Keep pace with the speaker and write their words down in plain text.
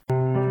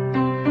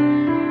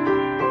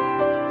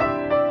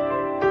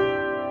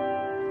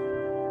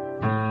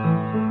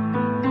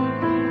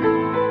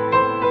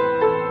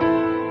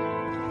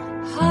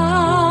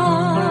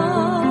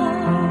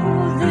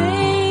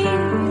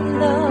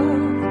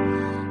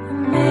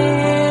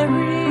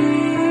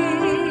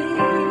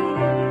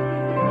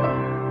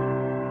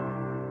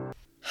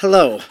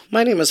Hello,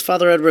 my name is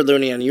Father Edward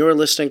Looney, and you are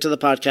listening to the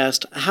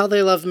podcast How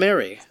They Love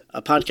Mary,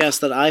 a podcast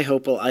that I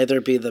hope will either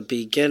be the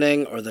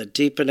beginning or the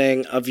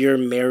deepening of your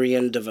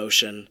Marian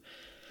devotion.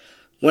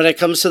 When it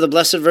comes to the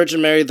Blessed Virgin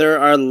Mary, there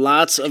are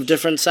lots of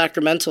different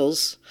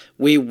sacramentals.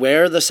 We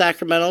wear the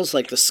sacramentals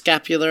like the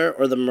scapular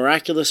or the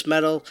miraculous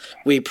medal.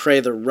 We pray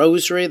the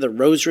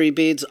rosary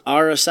beads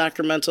are a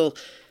sacramental.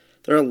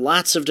 There are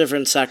lots of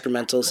different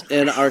sacramentals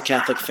in our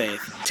Catholic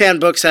faith. Tan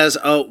Books has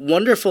a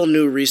wonderful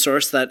new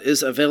resource that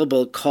is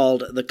available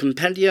called the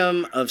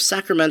Compendium of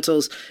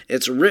Sacramentals.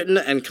 It's written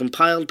and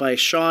compiled by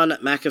Shaun,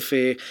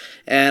 McAfee,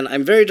 and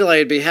I'm very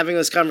delighted to be having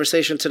this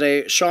conversation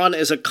today. Shaun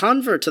is a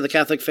convert to the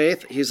Catholic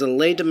faith. He's a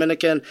lay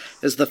Dominican,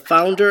 is the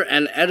founder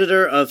and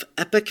editor of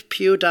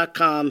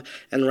epicpew.com,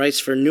 and writes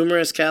for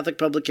numerous Catholic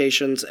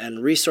publications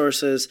and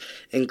resources,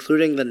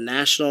 including the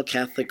National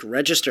Catholic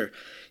Register.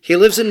 He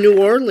lives in New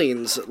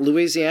Orleans,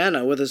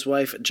 Louisiana, with his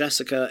wife,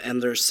 Jessica,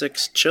 and their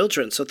 6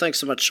 children. So thanks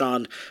so much,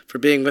 Shaun, for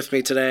being with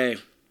me today.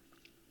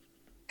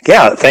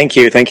 Yeah, thank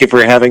you. Thank you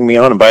for having me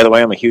on. And by the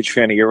way, I'm a huge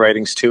fan of your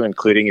writings, too,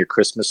 including your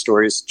Christmas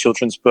Stories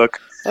children's book.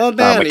 Oh,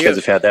 man. My kids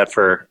have had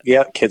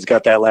that kids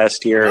got that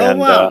last year. Oh,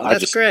 wow.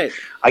 That's great.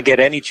 I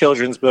get any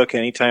children's book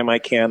anytime I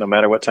can, no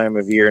matter what time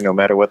of year, no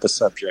matter what the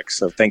subject.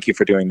 So thank you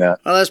for doing that.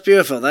 Well, that's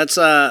beautiful. That's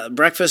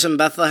Breakfast in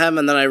Bethlehem,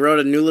 and then I wrote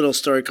a new little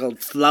story called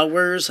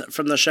Flowers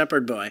from the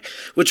Shepherd Boy,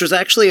 which was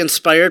actually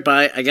inspired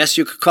by, I guess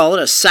you could call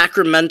it a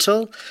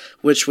sacramental,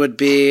 which would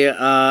be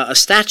a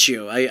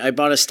statue. I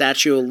bought a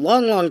statue a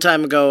long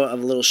time ago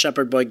of a little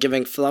shepherd boy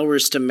giving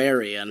flowers to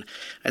Mary, and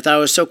I thought it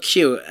was so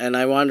cute, and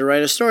I wanted to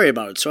write a story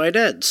about it, so I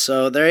did.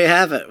 So there you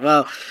have it.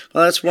 Well,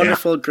 that's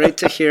wonderful. Yeah. Great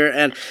to hear.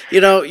 And,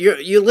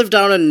 you live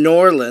down in New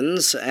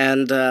Orleans,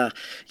 and,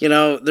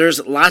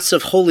 there's lots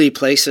of holy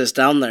places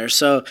down there.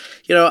 So,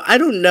 I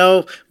don't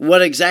know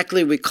what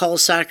exactly we call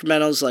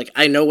sacramentals. Like,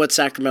 I know what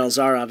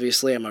sacramentals are,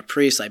 obviously. I'm a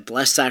priest. I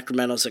bless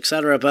sacramentals,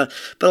 etc. But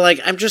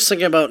I'm just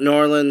thinking about New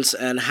Orleans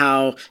and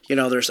how,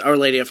 there's Our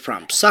Lady of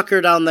Prompt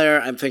Succor down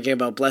there. I'm thinking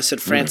about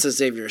Blessed Francis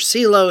Xavier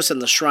Sealos and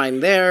the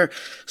shrine there.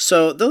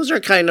 So those are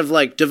kind of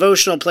like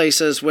devotional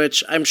places,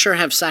 which I'm sure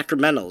have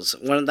sacramentals.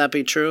 Wouldn't that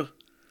be true?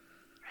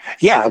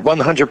 Yeah,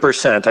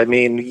 100%. I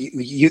mean,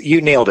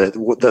 you nailed it.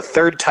 The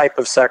third type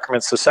of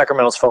sacraments, so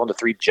sacramentals fall into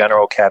 3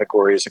 general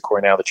categories,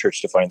 according to how the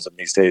church defines them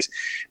these days.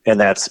 And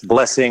that's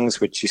blessings,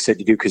 which you said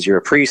you do because you're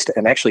a priest.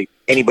 And actually,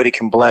 anybody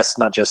can bless,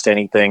 not just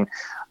anything,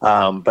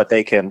 but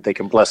they can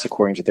bless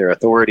according to their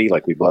authority,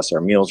 like we bless our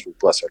meals, we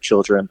bless our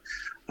children.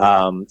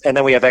 And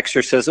then we have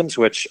exorcisms,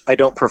 which I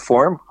don't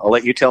perform. I'll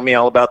let you tell me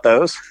all about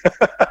those.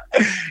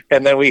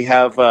 And then we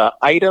have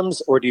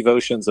items or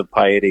devotions of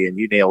piety, and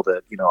you nailed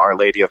it. Our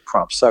Lady of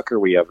Prompt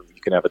Succor, you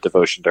can have a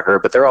devotion to her,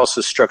 but there are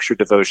also structured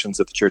devotions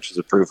that the church has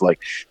approved,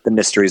 like the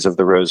mysteries of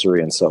the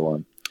Rosary and so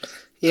on.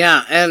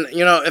 Yeah, and,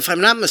 if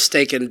I'm not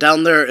mistaken,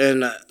 down there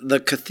in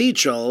the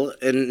cathedral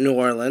in New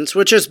Orleans,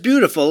 which is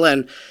beautiful,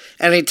 and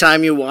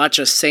anytime you watch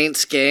a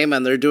Saints game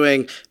and they're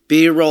doing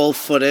B-roll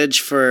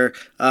footage for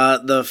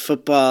the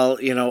football,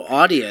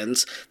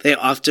 audience, they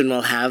often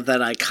will have that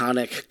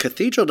iconic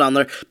cathedral down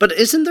there. But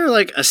isn't there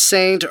like a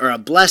saint or a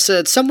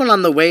blessed, someone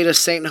on the way to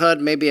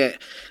sainthood, maybe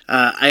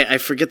I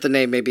forget the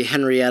name, maybe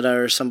Henrietta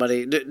or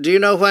somebody. Do you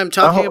know who I'm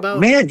talking about?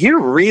 Man, you're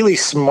really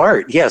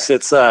smart. Yes,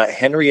 it's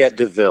Henriette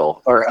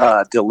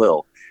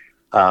DeLille,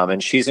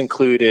 and she's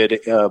included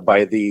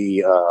by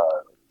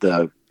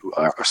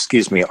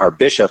our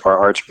bishop, our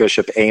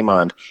Archbishop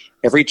Amond.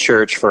 Every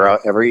church, for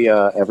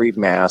every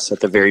Mass, at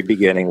the very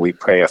beginning, we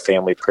pray a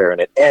family prayer, and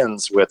it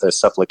ends with a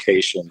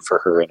supplication for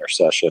her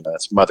intercession.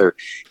 That's Mother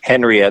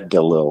Henriette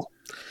DeLille.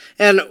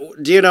 And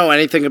do you know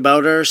anything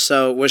about her?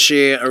 So was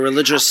she a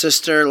religious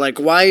sister? Like,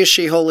 why is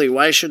she holy?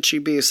 Why should she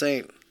be a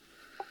saint?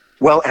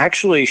 Well,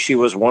 actually, she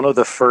was one of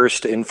the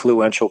first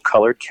influential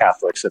colored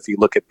Catholics. If you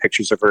look at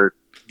pictures of her,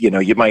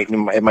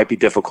 it might be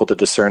difficult to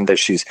discern that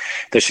she's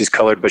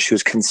colored, but she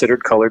was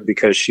considered colored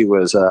because she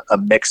was a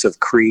mix of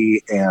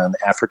Cree and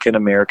African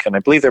American. I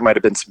believe there might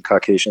have been some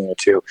Caucasian there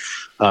too.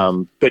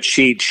 But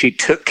she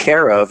took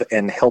care of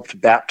and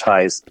helped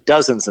baptize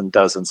dozens and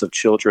dozens of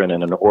children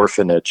in an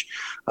orphanage,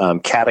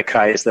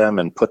 catechize them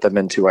and put them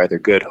into either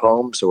good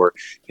homes or,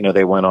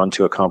 they went on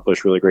to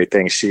accomplish really great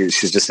things.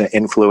 She's just an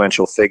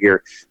influential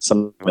figure,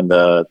 some in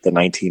the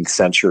 19th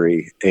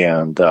century,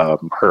 and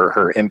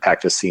her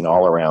impact is seen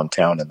all around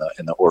town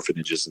in the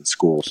orphanages and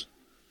schools.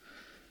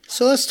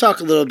 So let's talk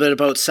a little bit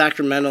about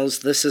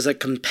sacramentals. This is a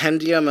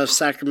compendium of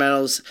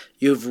sacramentals.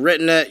 You've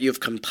written it, you've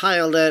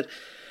compiled it.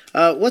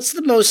 What's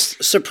the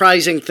most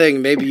surprising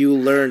thing maybe you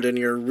learned in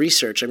your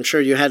research? I'm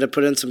sure you had to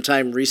put in some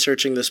time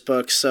researching this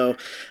book. So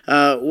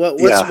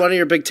what's one of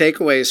your big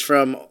takeaways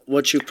from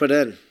what you put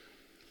in?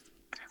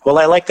 Well,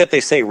 I like that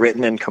they say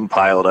written and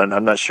compiled, and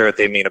I'm not sure what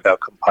they mean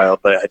about compiled,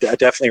 but I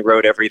definitely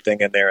wrote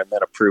everything in there and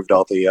then approved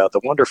all the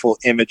wonderful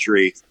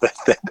imagery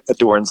that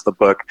adorns the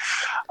book.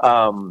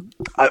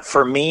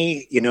 For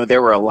me,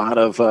 there were a lot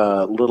of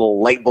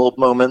little light bulb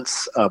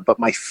moments, but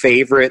my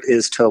favorite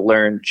is to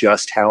learn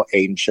just how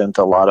ancient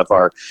a lot of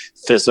our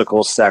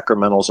physical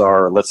sacramentals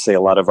are, or let's say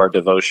a lot of our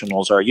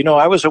devotionals are.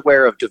 I was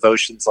aware of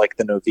devotions like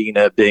the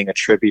novena being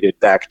attributed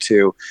back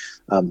to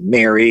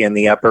Mary in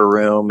the upper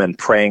room and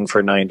praying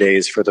for 9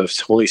 days for the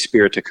Holy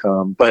Spirit to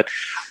come. But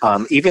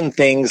even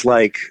things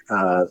like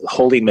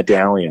holy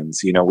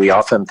medallions, we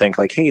often think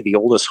like, hey, the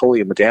oldest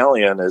holy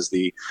medallion is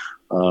the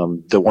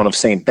one of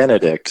Saint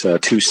Benedict,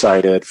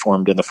 two-sided,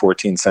 formed in the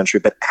 14th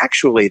century. But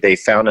actually, they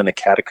found in the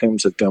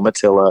catacombs of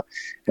Domitilla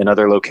and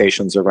other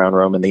locations around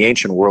Rome, in the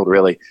ancient world,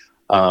 really,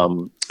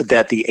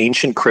 that the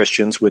ancient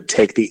Christians would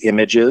take the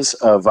images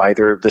of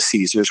either the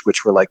Caesars,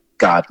 which were like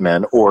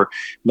god-men, or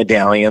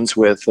medallions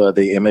with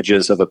the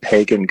images of a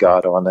pagan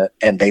god on it,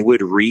 and they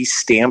would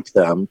re-stamp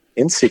them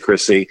in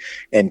secrecy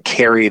and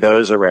carry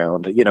those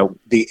around.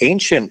 The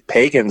ancient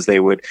pagans, they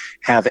would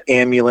have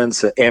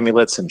amulets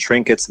and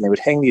trinkets, and they would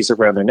hang these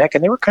around their neck,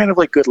 and they were kind of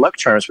like good luck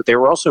charms, but they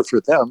were also for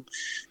them,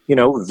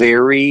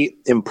 very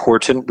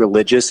important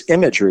religious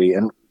imagery.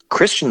 And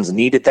Christians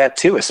needed that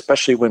too,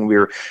 especially when we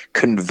were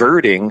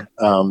converting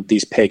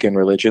these pagan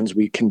religions.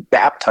 We can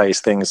baptize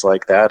things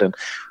like that, and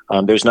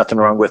there's nothing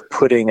wrong with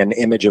putting an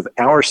image of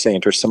our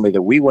saint or somebody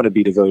that we want to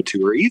be devoted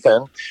to, or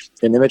even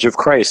an image of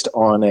Christ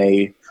on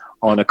a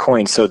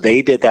coin. So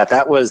they did that.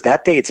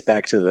 That dates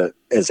back to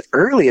as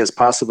early as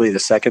possibly the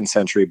 2nd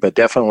century, but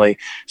definitely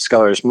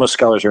most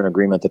scholars are in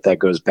agreement that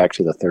goes back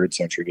to the 3rd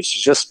century. This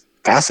is just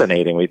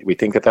fascinating. We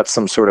think that that's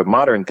some sort of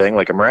modern thing,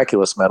 like a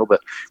miraculous medal, but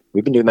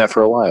we've been doing that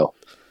for a while.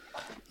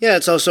 Yeah,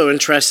 it's also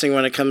interesting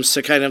when it comes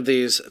to kind of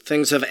these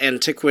things of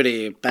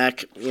antiquity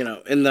back,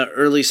 in the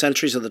early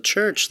centuries of the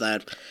church,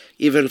 that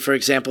even, for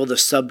example, the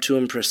Sub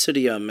Tuum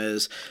Praesidium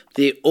is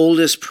the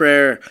oldest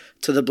prayer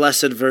to the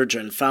Blessed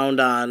Virgin found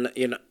on,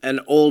 an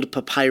old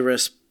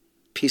papyrus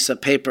piece of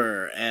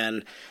paper,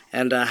 and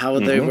how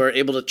they were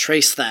able to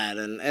trace that,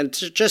 and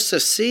just to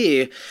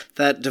see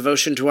that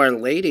devotion to Our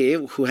Lady,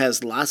 who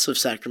has lots of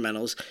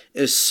sacramentals,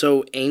 is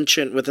so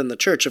ancient within the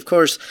church. Of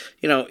course,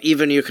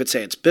 even you could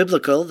say it's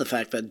biblical, the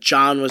fact that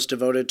John was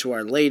devoted to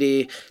Our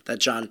Lady, that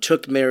John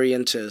took Mary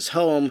into his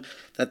home,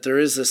 that there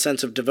is a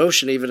sense of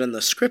devotion even in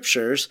the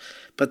scriptures,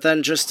 but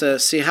then just to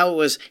see how it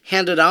was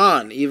handed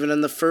on even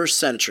in the 1st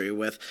century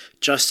with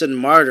Justin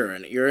Martyr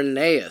and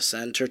Irenaeus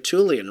and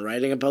Tertullian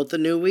writing about the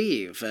New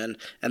Eve, and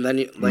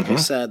then, like I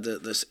said,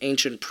 this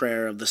ancient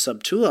prayer of the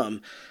Sub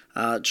Tuum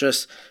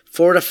just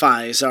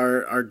fortifies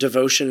our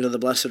devotion to the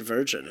Blessed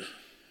Virgin.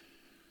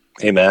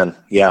 Amen.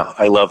 Yeah,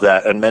 I love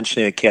that. And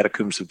mentioning the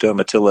catacombs of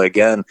Domitilla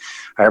again,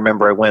 I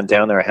remember I went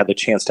down there. I had the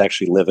chance to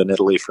actually live in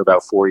Italy for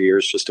about 4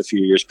 years, just a few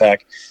years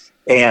back.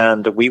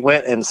 And we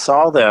went and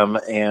saw them,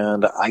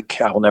 and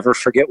I'll never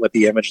forget what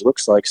the image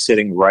looks like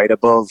sitting right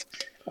above,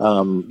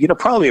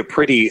 probably a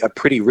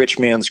pretty rich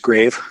man's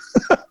grave,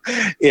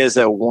 is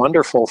a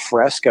wonderful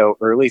fresco,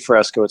 early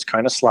fresco. It's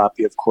kind of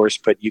sloppy, of course,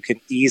 but you can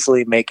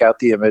easily make out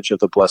the image of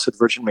the Blessed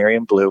Virgin Mary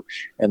in blue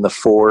and the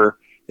 4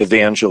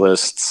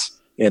 evangelists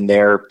in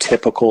their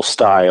typical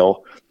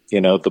style,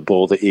 the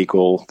bull, the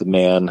eagle, the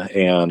man,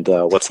 and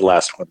what's the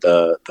last one?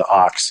 The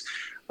ox.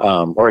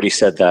 Already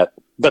said that.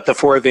 But the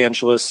 4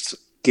 evangelists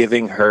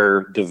giving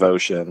her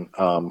devotion,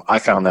 I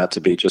found that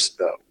to be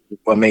just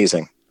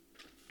amazing.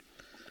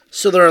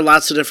 So there are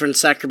lots of different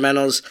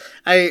sacramentals.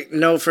 I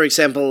know, for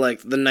example,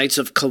 like the Knights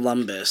of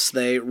Columbus,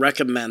 they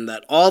recommend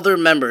that all their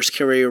members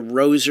carry a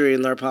rosary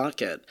in their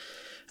pocket.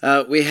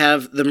 We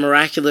have the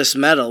Miraculous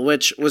Medal,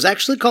 which was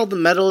actually called the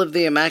Medal of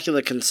the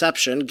Immaculate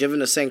Conception, given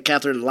to St.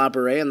 Catherine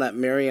Labouré in that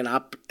Marian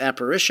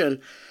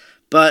apparition.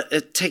 But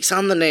it takes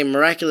on the name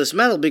Miraculous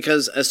Medal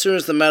because as soon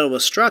as the medal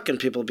was struck and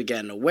people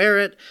began to wear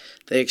it,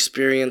 they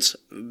experienced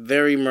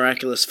very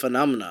miraculous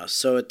phenomena.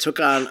 So it took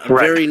on a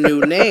very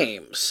new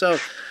name. So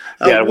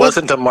it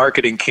wasn't a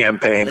marketing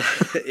campaign.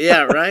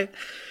 Yeah, right?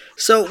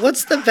 So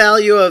what's the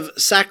value of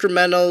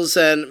sacramentals,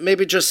 and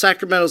maybe just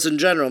sacramentals in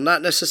general,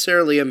 not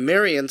necessarily a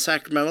Marian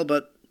sacramental,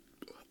 but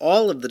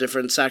all of the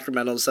different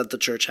sacramentals that the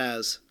church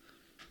has?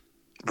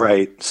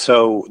 Right.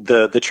 So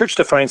the church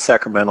defines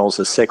sacramentals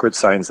as sacred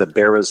signs that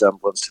bear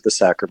resemblance to the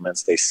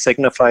sacraments. They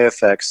signify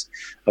effects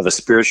of a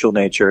spiritual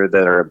nature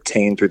that are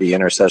obtained through the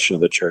intercession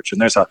of the church.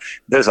 And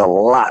there's a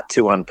lot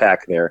to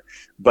unpack there,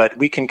 but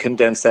we can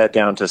condense that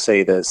down to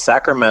say that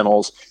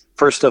sacramentals,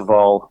 first of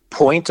all,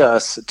 point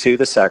us to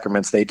the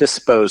sacraments. They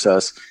dispose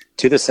us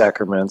to the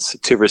sacraments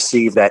to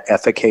receive that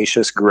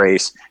efficacious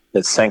grace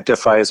that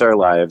sanctifies our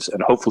lives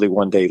and hopefully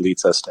one day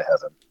leads us to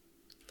heaven.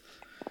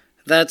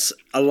 That's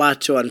a lot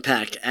to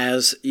unpack,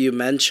 as you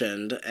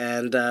mentioned,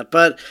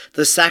 but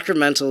the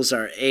sacramentals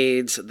are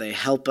aids. They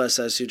help us,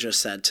 as you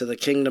just said, to the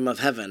kingdom of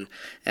heaven,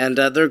 and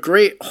they're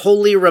great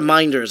holy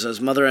reminders,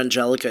 as Mother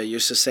Angelica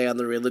used to say on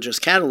the religious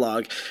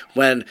catalog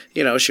when,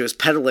 she was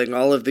peddling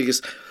all of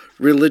these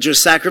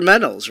religious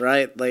sacramentals,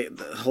 right? Like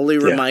the holy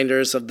Yeah.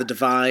 reminders of the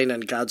divine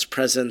and God's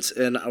presence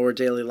in our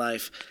daily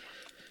life.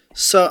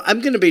 So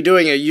I'm going to be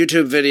doing a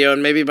YouTube video,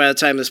 and maybe by the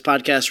time this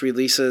podcast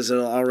releases,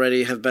 it'll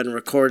already have been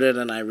recorded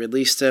and I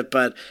released it.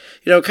 But,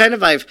 kind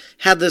of I've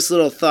had this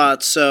little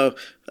thought. So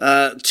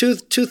two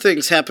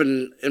things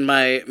happened in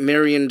my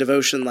Marian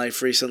devotion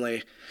life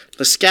recently.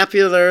 The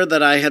scapular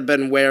that I had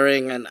been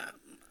wearing, and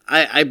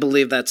I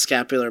believe that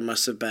scapular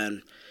must have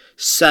been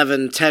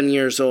 7-10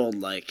 years old,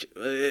 and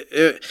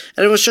it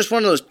was just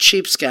one of those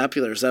cheap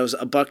scapulars that was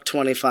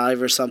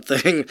 $1.25 or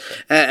something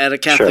at a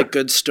Catholic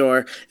goods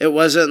store. It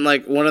wasn't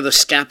like one of the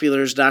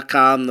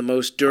scapulars.com, the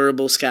most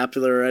durable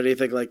scapular or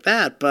anything like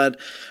that. But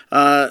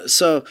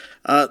so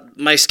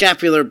my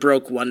scapular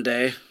broke one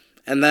day,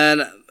 and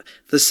then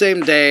the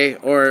same day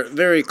or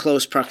very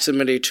close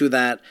proximity to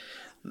that,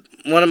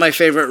 one of my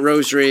favorite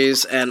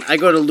rosaries, and I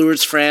go to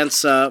Lourdes,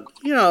 France,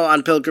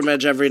 on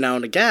pilgrimage every now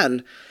and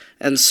again.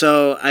 And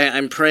so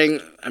I'm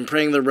praying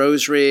the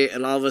rosary,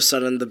 and all of a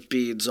sudden the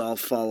beads all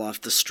fall off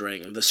the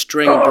string. The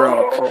string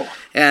broke.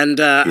 And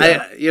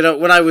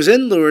when I was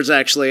in Lourdes,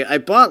 actually, I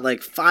bought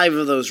like 5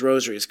 of those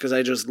rosaries because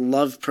I just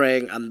love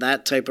praying on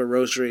that type of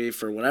rosary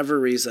for whatever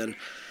reason.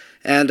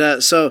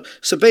 And so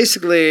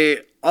basically,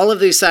 all of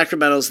these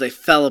sacramentals, they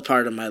fell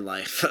apart in my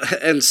life.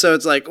 And so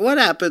it's like, what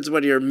happens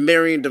when your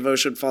Marian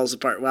devotion falls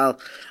apart? Well,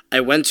 I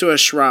went to a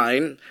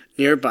shrine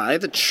nearby,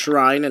 the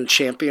shrine in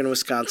Champion,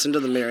 Wisconsin, to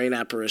the Marian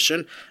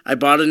apparition. I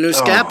bought a new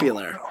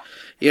scapular.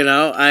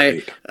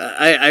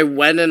 I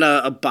went in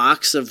a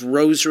box of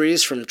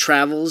rosaries from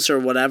Travels or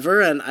whatever,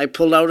 and I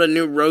pulled out a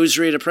new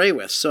rosary to pray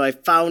with. So I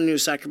found new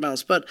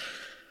sacramentals. But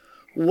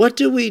what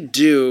do we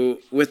do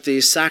with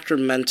these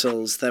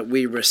sacramentals that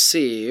we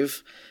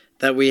receive,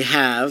 that we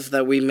have,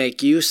 that we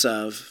make use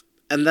of,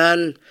 and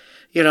then,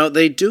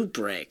 they do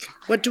break?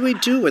 What do we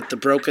do with the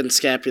broken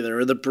scapular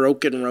or the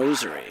broken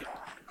rosary?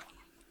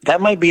 That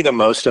might be the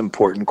most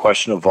important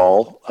question of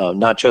all,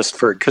 not just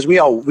because we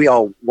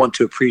all want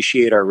to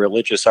appreciate our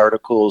religious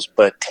articles,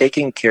 but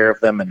taking care of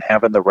them and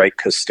having the right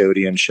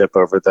custodianship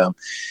over them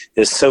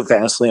is so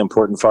vastly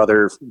important,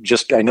 Father.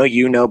 I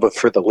know but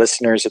for the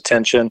listeners'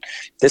 attention,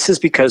 this is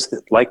because,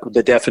 like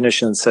the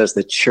definition says,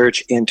 the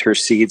Church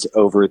intercedes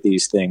over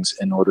these things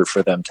in order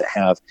for them to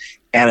have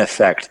an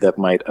effect that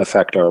might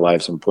affect our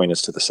lives and point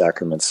us to the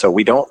sacraments. So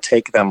we don't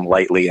take them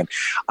lightly. And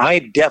I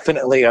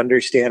definitely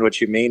understand what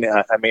you mean.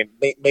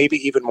 Maybe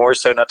even more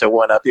so, not to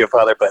one-up you,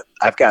 Father, but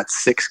I've got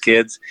 6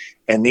 kids,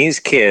 and these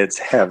kids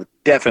have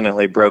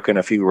definitely broken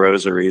a few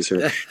rosaries,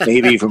 or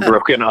maybe even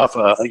broken off,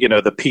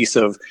 the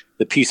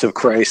piece of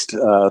Christ,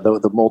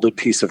 the molded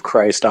piece of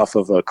Christ off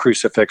of a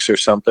crucifix or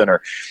something,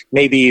 or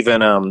maybe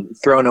even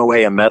thrown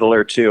away a medal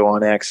or 2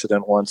 on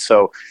accident once.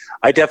 So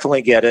I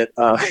definitely get it.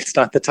 It's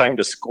not the time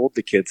to scold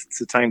the kids. It's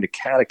the time to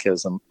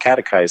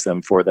catechize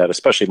them for that,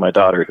 especially my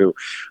daughter, who,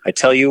 I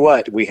tell you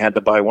what, we had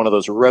to buy one of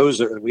those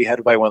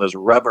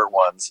rubber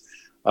ones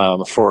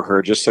for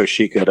her just so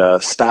she could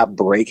stop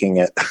breaking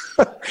it.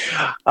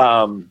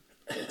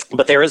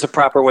 But there is a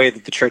proper way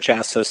that the Church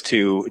asks us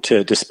to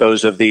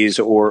dispose of these,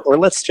 or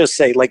let's just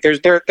say, like,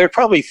 there are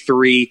probably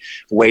 3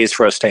 ways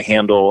for us to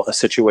handle a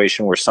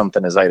situation where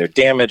something is either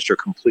damaged or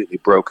completely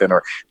broken,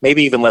 or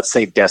maybe even, let's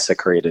say,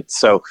 desecrated.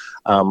 So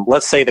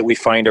let's say that we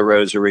find a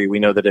rosary, we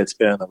know that it's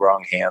been in the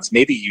wrong hands,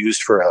 maybe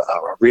used for a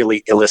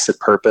really illicit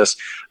purpose.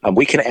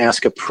 We can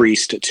ask a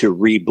priest to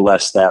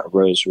re-bless that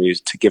rosary,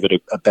 to give it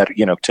a better,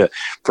 to,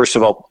 first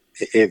of all,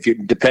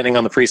 depending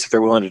on the priest, if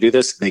they're willing to do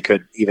this, they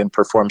could even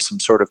perform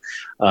some sort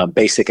of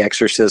basic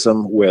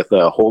exorcism with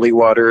holy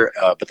water,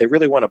 but they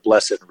really want to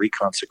bless it and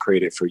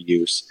reconsecrate it for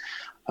use,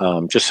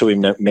 just so we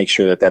make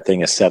sure that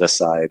thing is set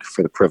aside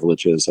for the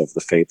privileges of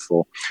the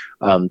faithful.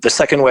 The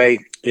second way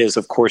is,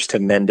 of course, to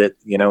mend it.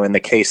 In the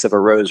case of a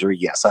rosary,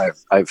 yes,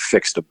 I've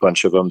fixed a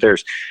bunch of them.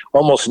 There's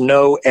almost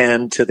no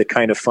end to the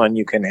kind of fun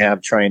you can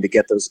have trying to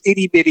get those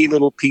itty bitty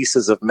little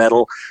pieces of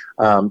metal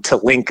to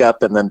link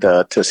up and then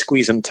to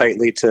squeeze them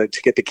tightly to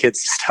get the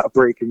kids to stop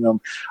breaking them.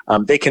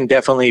 They can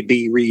definitely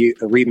be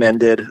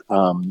remended.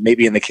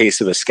 Maybe in the case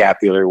of a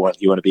scapular, you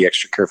want to be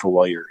extra careful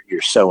while you're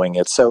sewing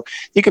it, so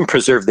you can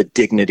preserve the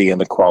dignity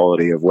and the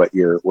quality of what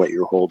you're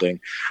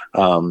holding.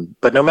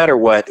 But no matter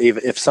what,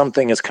 if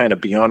something is kind of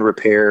beyond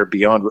repair,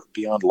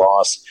 beyond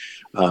loss,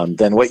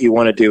 then what you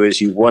want to do is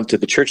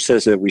the Church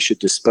says that we should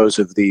dispose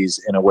of these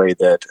in a way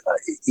that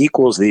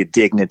equals the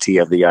dignity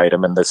of the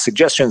item. And the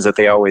suggestions that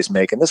they always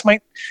make, and this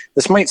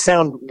might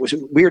sound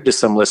weird to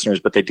some listeners,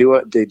 but they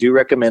do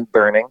recommend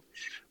burning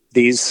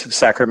these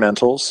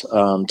sacramentals,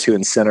 to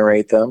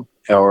incinerate them,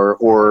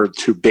 or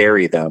to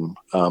bury them.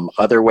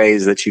 Other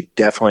ways that you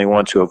definitely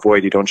want to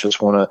avoid, you don't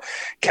just want to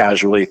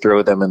casually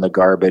throw them in the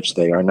garbage.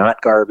 They are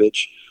not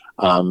garbage.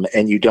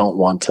 And you don't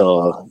want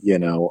to,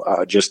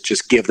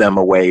 just give them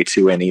away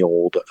to any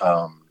old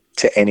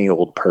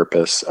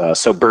purpose.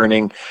 So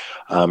burning,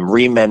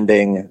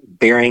 remending,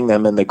 burying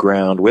them in the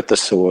ground with the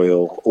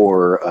soil,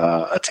 or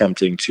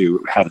attempting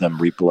to have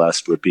them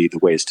re-blessed would be the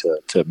ways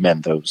to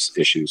mend those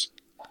issues.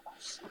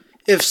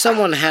 If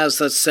someone has,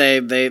 let's say,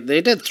 they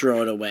did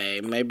throw it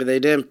away, maybe they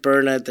didn't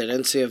burn it, they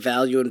didn't see a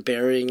value in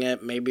burying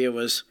it, maybe it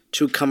was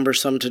too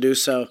cumbersome to do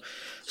so,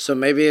 so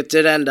maybe it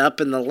did end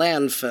up in the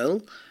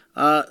landfill,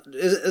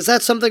 is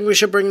that something we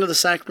should bring to the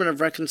sacrament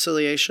of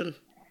reconciliation?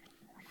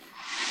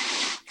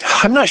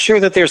 I'm not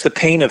sure that there's the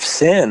pain of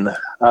sin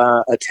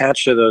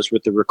attached to those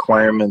with the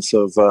requirements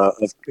of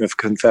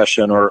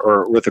confession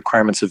or with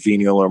requirements of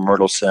venial or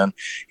mortal sin.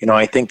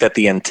 I think that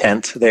the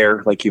intent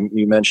there, like you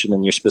mentioned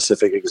in your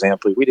specific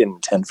example, we didn't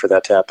intend for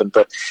that to happen,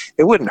 but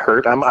it wouldn't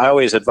hurt. I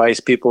always advise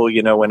people,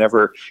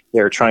 whenever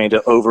they're trying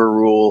to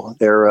overrule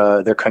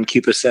their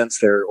concupiscence,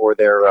 their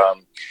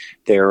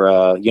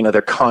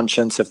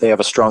conscience, if they have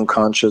a strong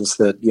conscience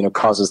that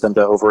causes them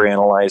to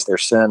overanalyze their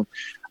sin.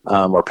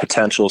 Or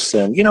potential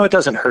sin, it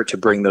doesn't hurt to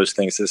bring those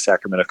things to the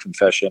sacrament of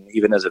confession,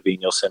 even as a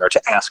venial sin, or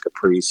to ask a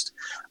priest.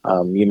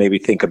 You maybe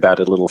think about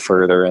it a little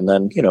further, and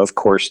then, of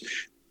course,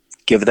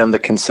 give them the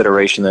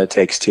consideration that it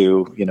takes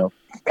to,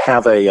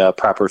 have a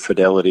proper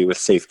fidelity with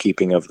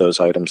safekeeping of those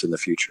items in the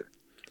future.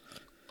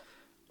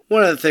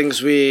 One of the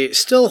things we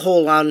still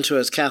hold on to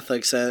as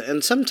Catholics,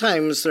 and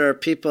sometimes there are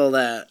people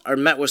that are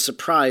met with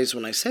surprise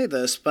when I say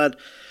this, but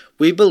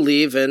we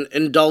believe in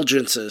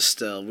indulgences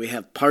still. We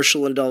have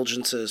partial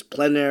indulgences,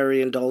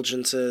 plenary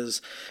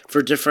indulgences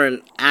for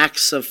different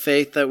acts of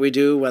faith that we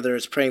do, whether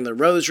it's praying the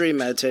rosary,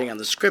 meditating on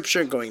the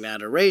scripture, going to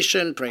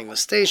adoration, praying the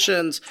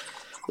stations.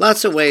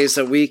 Lots of ways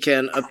that we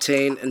can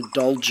obtain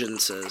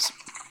indulgences.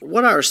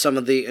 What are some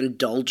of the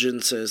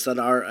indulgences that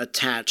are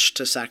attached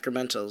to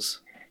sacramentals?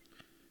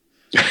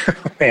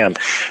 Man,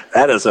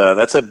 that's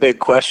a big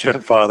question,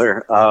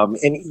 Father.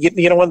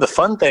 And one of the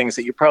fun things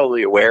that you're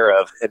probably aware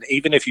of, and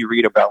even if you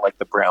read about like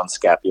the brown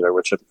scapular,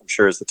 which I'm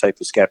sure is the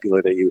type of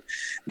scapular that you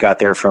got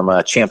there from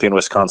Champion,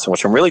 Wisconsin,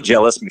 which I'm really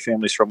jealous. My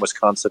family's from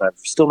Wisconsin. I've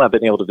still not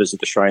been able to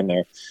visit the shrine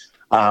there.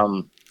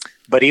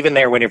 But even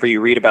there, whenever you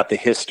read about the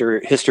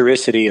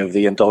historicity of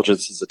the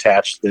indulgences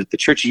attached, the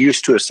church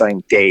used to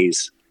assign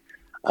days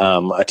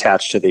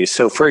attached to these.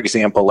 So, for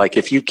example, like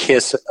if you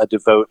kiss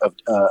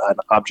an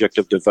object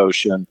of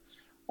devotion,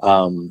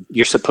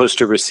 you're supposed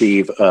to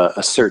receive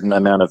a certain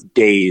amount of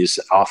days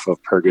off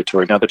of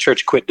purgatory. Now, the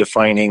church quit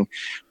defining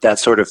that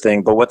sort of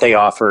thing, but what they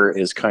offer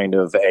is kind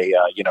of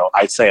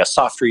I'd say a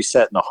soft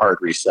reset and a hard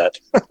reset,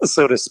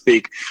 so to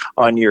speak,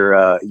 on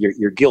your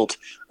guilt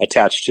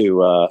attached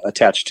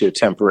to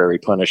temporary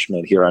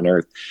punishment here on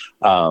earth.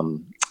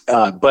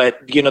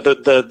 But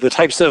the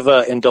types of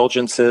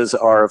indulgences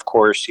are, of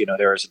course,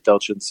 there is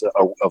indulgence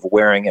of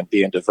wearing and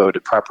being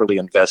devoted, properly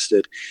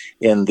invested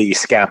in the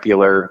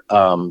scapular.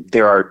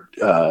 There are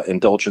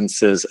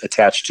indulgences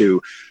attached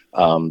to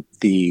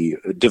the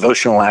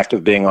devotional act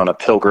of being on a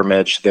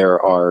pilgrimage. There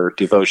are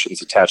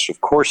devotions attached, of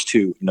course,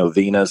 to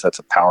novenas. That's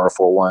a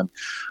powerful one.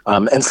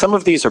 And some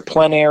of these are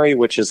plenary,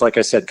 which is, like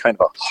I said, kind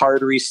of a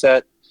hard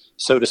reset,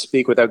 so to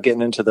speak, without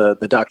getting into the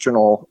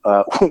doctrinal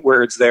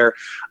words there,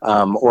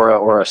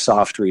 or a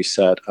soft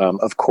reset.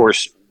 Of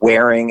course,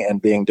 wearing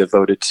and being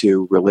devoted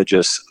to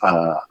religious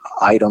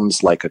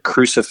items like a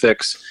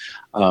crucifix.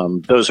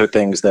 Those are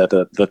things that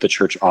the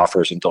church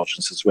offers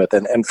indulgences with.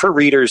 And for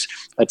readers'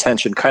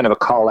 attention, kind of a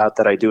call out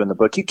that I do in the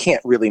book, you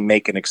can't really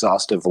make an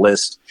exhaustive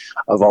list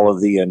of all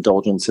of the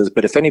indulgences.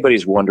 But if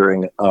anybody's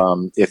wondering,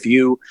 if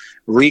you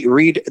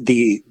read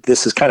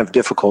this is kind of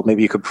difficult,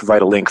 maybe you could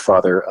provide a link,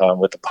 Father,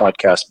 with the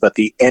podcast, but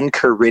the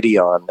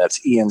Enchiridion, that's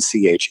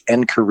ENCH,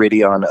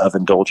 Enchiridion of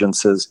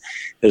Indulgences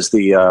is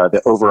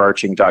the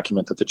overarching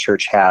document that the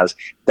church has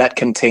that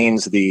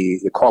contains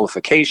the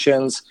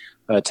qualifications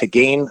to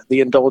gain the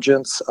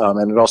indulgence,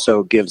 and it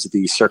also gives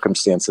the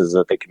circumstances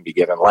that they can be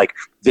given, like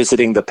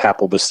visiting the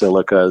papal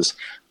basilicas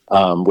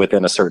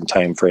within a certain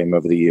time frame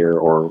of the year,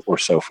 or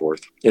so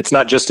forth. It's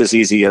not just as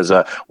easy as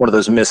one of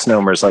those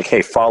misnomers like,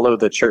 hey, follow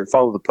the church,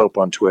 follow the Pope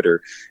on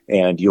Twitter,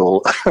 and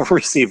you'll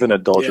receive an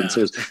indulgence.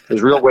 Yeah.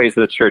 There's real ways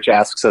that the church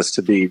asks us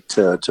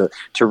to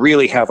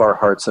really have our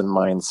hearts and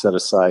minds set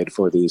aside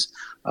for these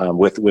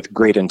with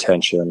great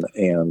intention,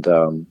 and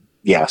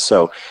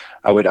so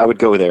I would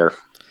go there,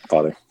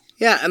 Father.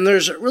 Yeah, and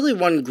there's really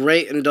one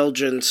great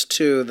indulgence,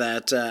 too,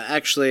 that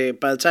actually,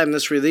 by the time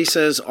this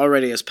releases,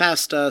 already has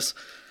passed us.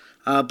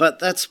 But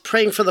that's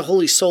praying for the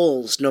holy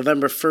souls,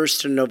 November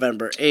 1st to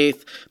November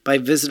 8th, by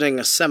visiting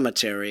a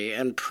cemetery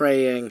and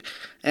praying.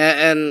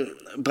 And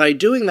by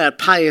doing that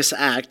pious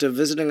act of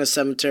visiting a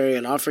cemetery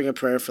and offering a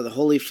prayer for the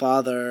Holy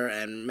Father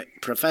and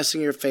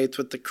professing your faith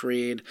with the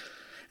creed,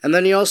 and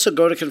then you also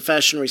go to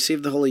confession,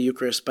 receive the Holy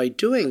Eucharist. By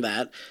doing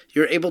that,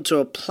 you're able to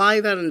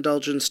apply that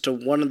indulgence to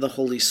one of the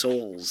holy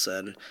souls.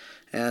 And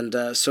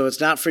so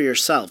it's not for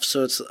yourself.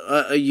 So it's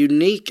a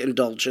unique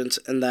indulgence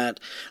in that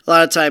a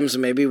lot of times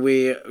maybe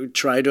we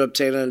try to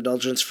obtain an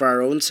indulgence for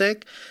our own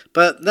sake.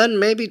 But then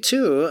maybe,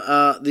 too,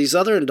 these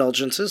other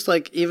indulgences,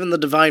 like even the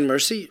Divine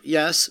Mercy,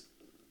 yes,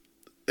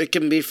 it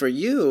can be for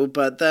you.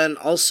 But then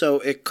also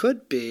it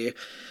could be,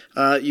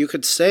 you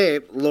could say,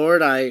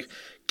 Lord, I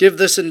give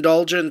this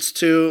indulgence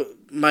to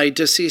my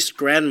deceased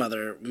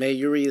grandmother, may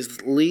you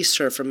release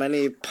her from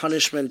any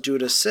punishment due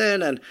to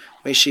sin, and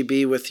may she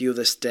be with you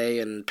this day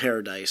in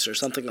paradise, or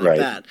something like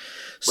that.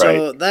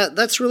 So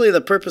that's really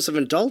the purpose of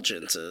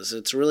indulgences.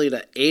 It's really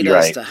to aid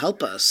us, to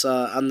help us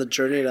on the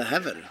journey to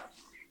heaven.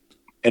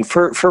 And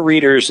for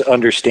readers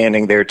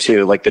understanding there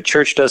too, like the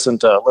church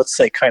doesn't, let's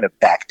say, kind of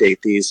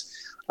backdate these.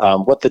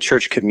 What the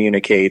church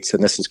communicates,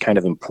 and this is kind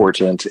of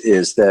important,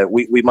 is that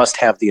we must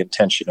have the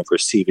intention of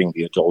receiving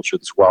the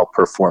indulgence while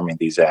performing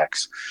these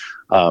acts.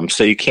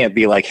 So you can't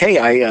be like, hey,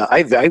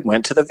 I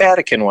went to the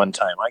Vatican one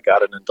time. I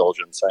got an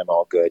indulgence. I'm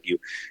all good.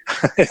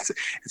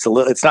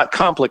 It's not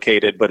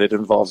complicated, but it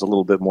involves a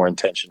little bit more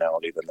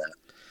intentionality than that.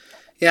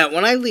 Yeah,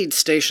 when I lead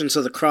Stations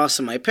of the Cross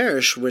in my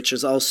parish, which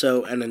is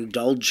also an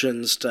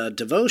indulgenced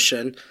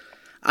devotion,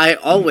 I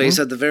always,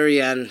 at the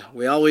very end,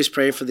 we always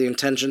pray for the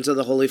intentions of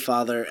the Holy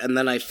Father, and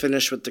then I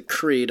finish with the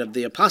creed of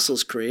the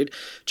Apostles' Creed,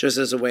 just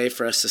as a way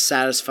for us to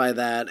satisfy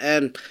that,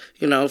 and,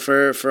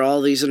 for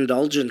all these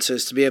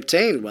indulgences to be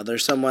obtained, whether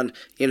someone,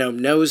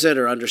 knows it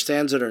or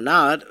understands it or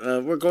not.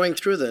 We're going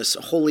through this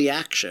holy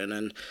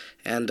action,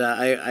 and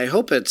I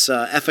hope it's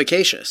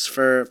efficacious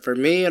for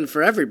me and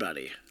for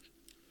everybody.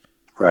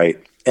 Right.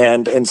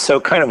 And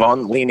so kind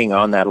of leaning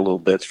on that a little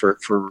bit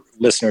for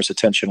listeners'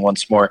 attention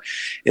once more,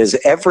 is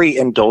every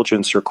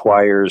indulgence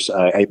requires,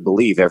 I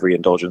believe every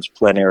indulgence,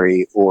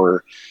 plenary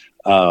or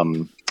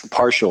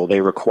partial,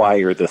 they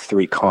require the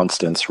three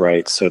constants,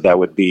 right? So that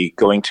would be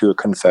going to a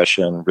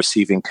confession,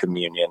 receiving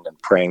communion,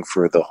 and praying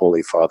for the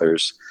Holy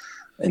Father's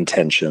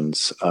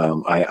intentions.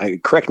 I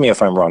correct me if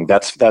I'm wrong.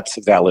 That's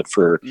valid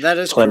for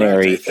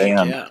plenary correct, I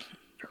think, yeah.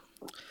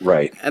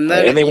 Right. And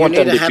then they want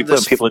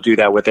people to do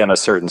that within a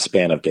certain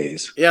span of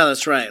days. Yeah,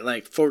 that's right,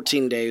 like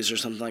 14 days or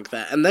something like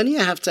that. And then you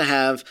have to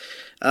have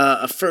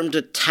a firm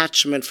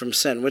detachment from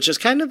sin, which is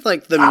kind of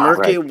like the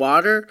murky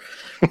water.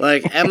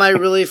 Like, am I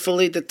really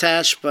fully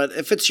detached? But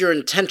if it's your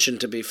intention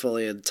to be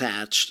fully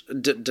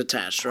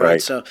detached, right?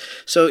 So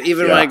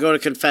even when I go to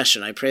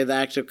confession, I pray the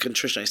act of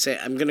contrition. I say,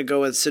 I'm going to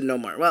go and sin no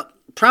more. Well,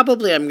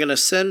 probably I'm going to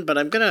sin, but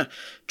I'm going to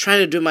try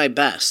to do my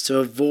best to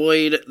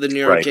avoid the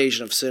near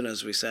occasion of sin,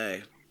 as we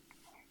say.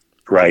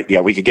 Right. Yeah,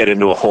 we could get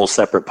into a whole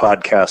separate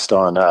podcast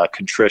on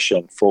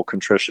contrition, full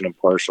contrition and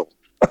partial.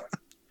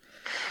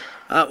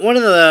 One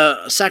of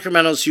the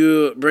sacramentals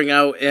you bring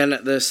out in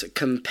this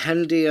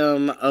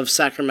compendium of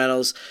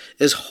sacramentals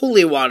is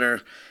holy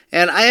water.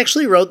 And I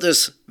actually wrote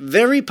this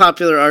very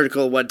popular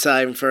article one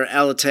time for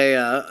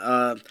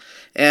Alatea,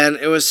 and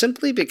it was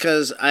simply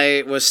because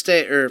I was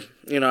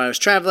I was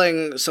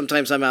traveling.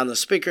 Sometimes I'm on the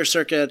speaker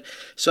circuit,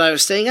 so I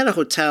was staying at a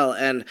hotel,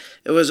 and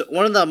it was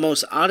one of the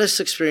most oddest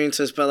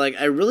experiences. But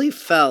I really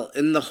felt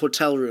in the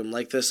hotel room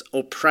like this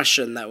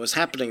oppression that was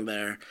happening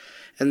there.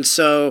 And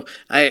so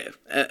I,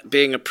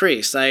 being a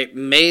priest, I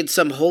made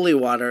some holy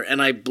water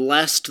and I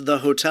blessed the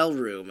hotel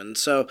room. And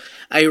so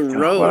I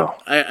wrote,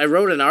 I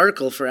wrote an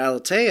article for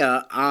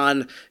Alatea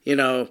on,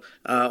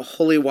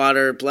 holy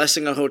water,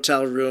 blessing a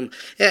hotel room,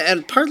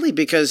 and partly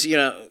because,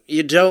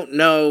 you don't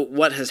know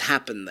what has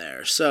happened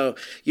there. So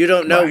you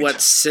don't know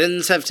what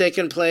sins have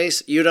taken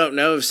place. You don't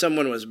know if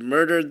someone was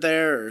murdered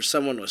there or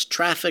someone was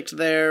trafficked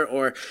there.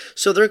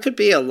 So there could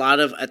be a lot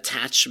of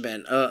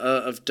attachment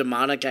of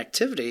demonic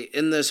activity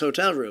in this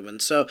hotel room.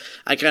 And so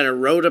I kind of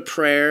wrote a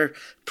prayer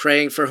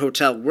praying for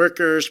hotel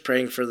workers,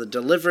 praying for the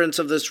deliverance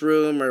of this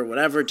room or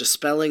whatever,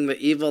 dispelling the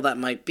evil that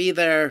might be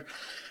there.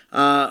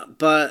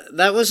 But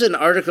that was an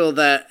article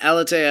that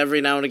Alatea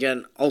every now and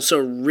again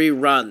also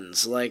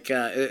reruns.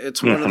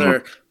 It's one of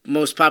their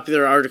most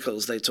popular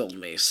articles, they told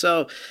me.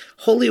 So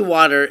holy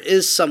water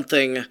is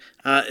something,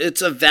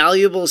 it's a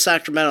valuable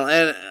sacramental.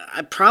 And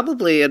I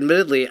probably,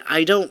 admittedly,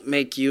 I don't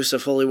make use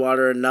of holy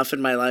water enough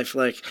in my life.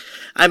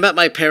 I'm at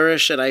my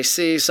parish and I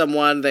see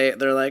someone,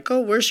 they're like,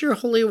 oh, where's your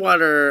holy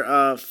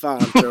water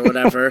font or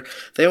whatever.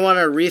 They want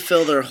to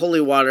refill their holy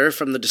water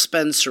from the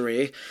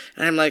dispensary.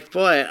 And I'm like,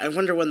 boy, I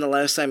wonder when the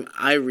last time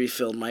I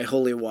refilled my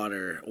holy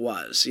water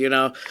was,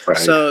 Right.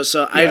 So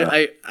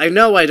yeah. I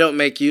know I don't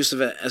make use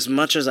of it as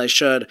much as I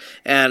should.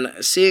 And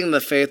seeing the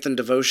faith and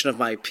devotion of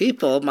my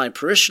people, my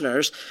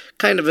parishioners,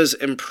 kind of is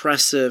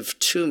impressive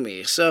to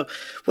me. So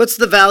what's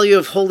the value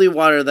of holy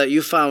water that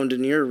you found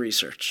in your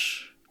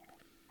research?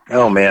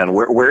 Oh man,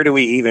 where do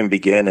we even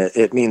begin?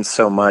 It means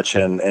so much,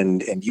 and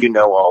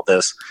all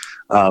this.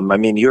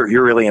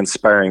 You're really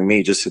inspiring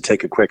me. Just to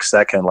take a quick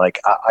second,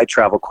 I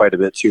travel quite a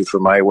bit too for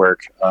my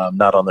work,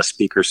 not on the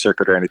speaker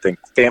circuit or anything.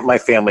 My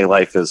family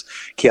life has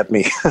kept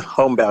me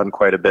homebound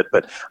quite a bit,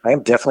 but I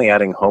am definitely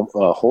adding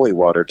holy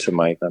water to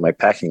my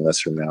packing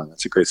list from now on.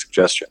 That's a great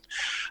suggestion.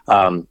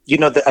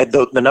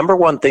 The number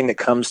one thing that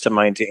comes to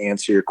mind to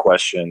answer your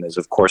question is,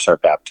 of course, our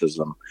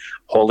baptism.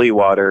 Holy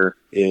water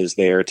is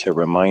there to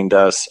remind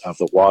us of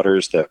the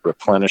waters that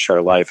replenish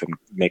our life and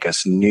make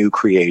us new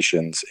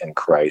creations in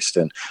Christ.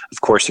 And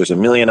of course, there's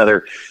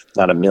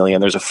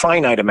there's a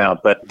finite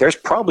amount, but there's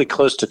probably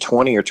close to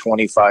 20 or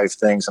 25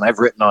 things. And I've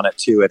written on it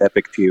too at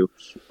Epic Pew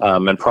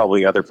and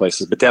probably other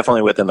places, but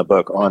definitely within the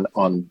book on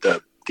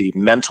the the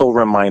mental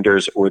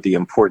reminders or the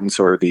importance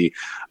or the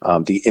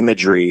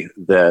imagery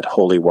that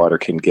holy water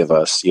can give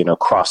us.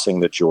 Crossing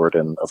the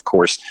Jordan, of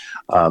course,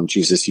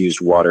 Jesus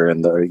used water,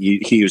 and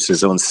he used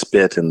his own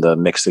spit and the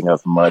mixing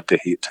of mud to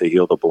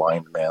heal the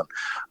blind man.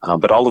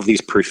 But all of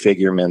these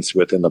prefigurements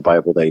within the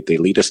Bible, they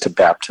lead us to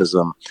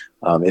baptism,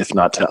 if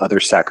not to other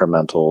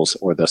sacramentals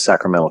or the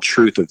sacramental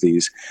truth of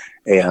these,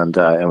 and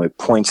it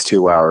points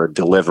to our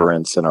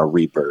deliverance and our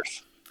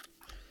rebirth.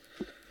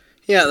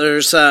 Yeah,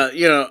 there's,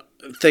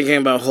 thinking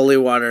about holy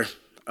water,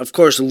 of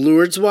course,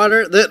 Lourdes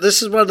water.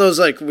 This is one of those,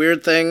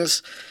 weird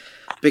things,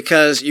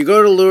 because you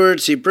go to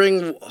Lourdes,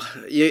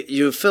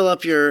 you fill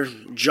up your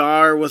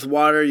jar with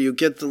water, you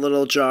get the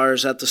little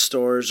jars at the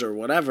stores or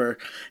whatever, and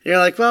you're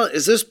like, well,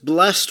 is this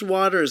blessed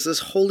water? Is this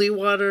holy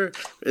water?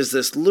 Is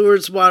this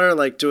Lourdes water?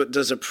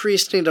 Does a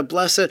priest need to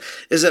bless it?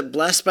 Is it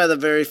blessed by the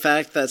very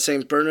fact that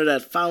St.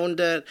 Bernadette found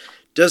it?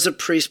 Does a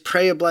priest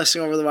pray a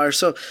blessing over the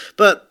water?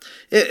 But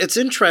it's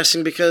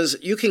interesting because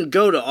you can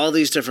go to all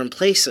these different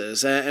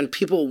places and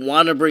people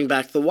want to bring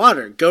back the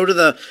water. Go to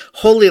the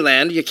Holy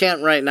Land. You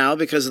can't right now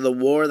because of the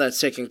war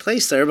that's taking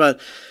place there, but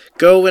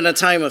go in a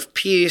time of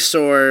peace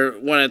or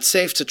when it's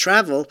safe to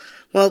travel.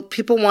 Well,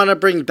 people want to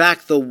bring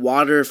back the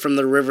water from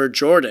the River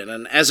Jordan.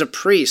 And as a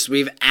priest,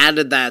 we've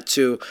added that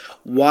to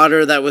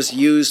water that was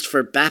used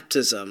for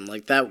baptism.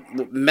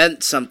 That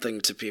meant something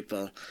to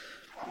people.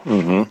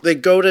 Mm-hmm. They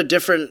go to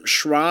different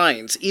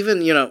shrines.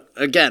 Even,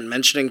 again,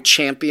 mentioning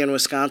Champion,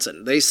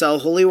 Wisconsin. They sell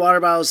holy water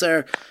bottles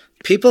there.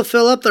 People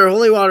fill up their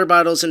holy water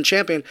bottles in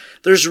Champion.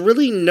 There's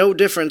really no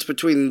difference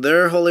between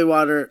their holy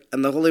water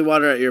and the holy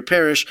water at your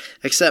parish,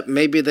 except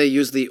maybe they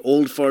use the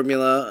old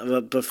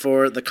formula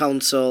before the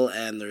council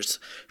and there's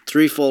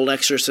threefold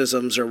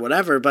exorcisms or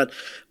whatever. But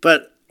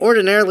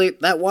ordinarily,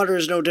 that water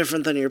is no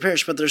different than your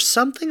parish, but there's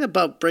something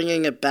about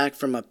bringing it back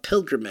from a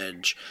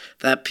pilgrimage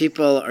that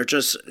people are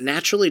just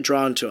naturally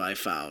drawn to, I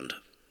found.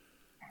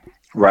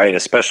 Right,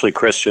 especially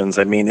Christians.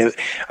 I mean,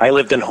 I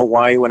lived in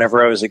Hawaii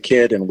whenever I was a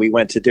kid, and we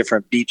went to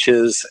different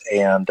beaches,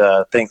 and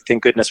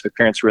thank goodness my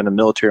parents were in the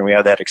military and we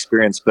had that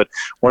experience. But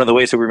one of the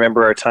ways that we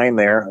remember our time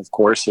there, of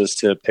course, is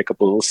to pick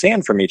up a little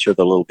sand from each of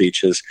the little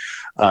beaches.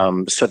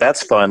 So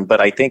that's fun.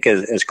 But I think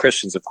as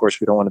Christians, of course,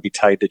 we don't want to be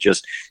tied to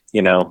just,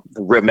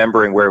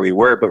 remembering where we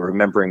were, but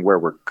remembering where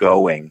we're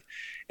going.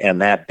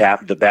 And that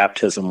the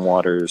baptism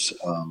waters,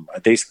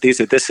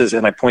 this is,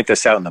 and I point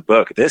this out in the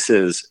book, this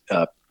is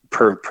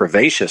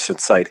pervasive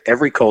inside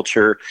every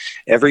culture,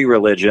 every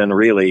religion,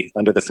 really,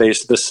 under the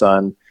face of the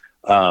sun,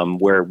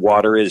 where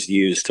water is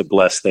used to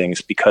bless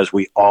things because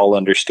we all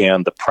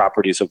understand the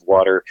properties of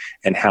water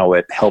and how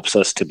it helps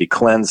us to be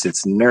cleansed.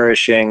 It's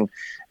nourishing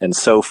and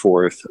so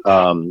forth.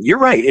 You're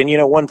right. And,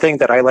 one thing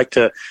that I like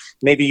to,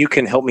 maybe you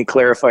can help me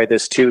clarify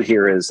this too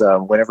here is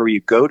whenever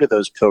you go to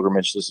those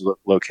pilgrimages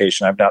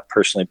location, I've not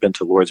personally been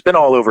to Lourdes, been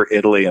all over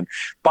Italy and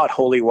bought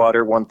holy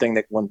water. One thing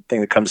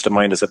that comes to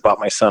mind is I bought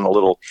my son a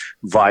little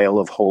vial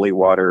of holy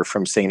water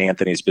from St.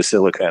 Anthony's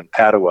Basilica in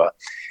Padua.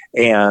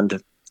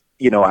 And,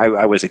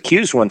 I was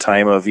accused one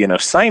time of,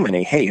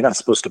 simony. Hey, you're not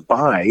supposed to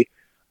buy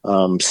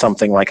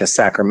something like a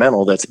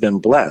sacramental that's been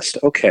blessed.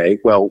 Okay,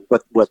 well,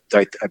 what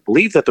I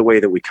believe that the way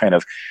that we kind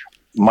of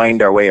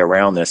mind our way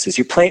around this is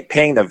you're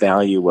paying the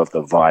value of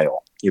the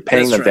vial. You're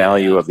paying the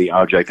value of the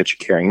object that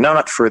you're carrying,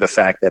 not for the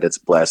fact that it's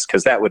blessed,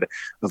 because that would,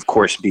 of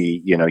course,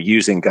 be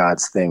using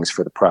God's things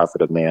for the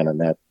profit of man, and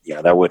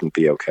that wouldn't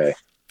be okay.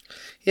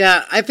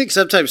 Yeah, I think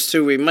sometimes,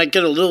 too, we might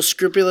get a little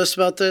scrupulous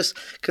about this,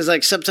 because,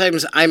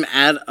 sometimes I'm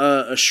at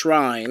a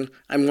shrine,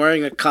 I'm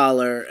wearing a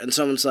collar, and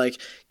someone's like,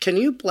 can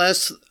you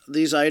bless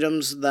these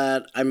items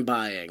that I'm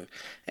buying?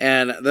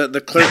 And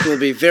the clerk will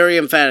be very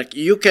emphatic.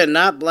 You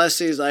cannot bless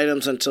these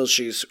items until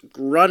she's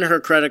run her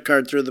credit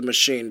card through the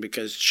machine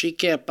because she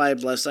can't buy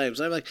blessed items.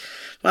 I'm like,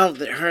 well,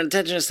 her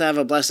intention is to have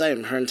a blessed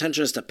item. Her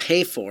intention is to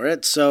pay for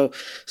it. So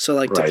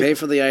right. To pay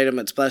for the item,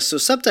 it's blessed. So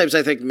sometimes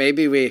I think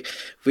maybe we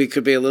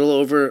could be a little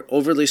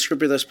overly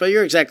scrupulous, but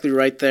you're exactly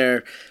right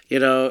there.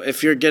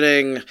 If you're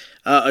getting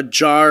a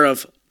jar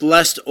of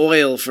blessed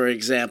oil, for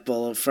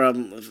example,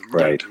 from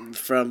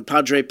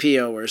Padre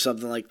Pio or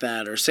something like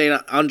that, or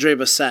Saint Andre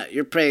Basset,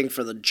 you're paying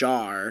for the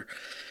jar,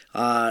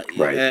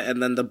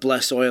 and then the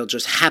blessed oil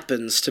just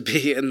happens to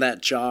be in that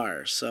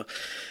jar. So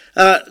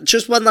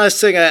just one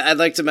last thing I'd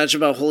like to mention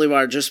about holy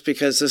water, just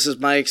because this is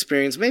my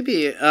experience.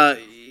 Maybe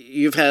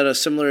you've had a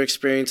similar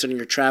experience in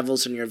your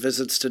travels and your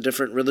visits to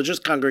different religious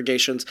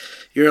congregations.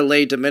 You're a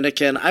lay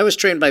Dominican. I was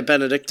trained by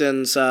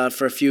Benedictines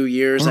for a few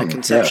years at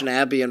Conception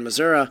Abbey in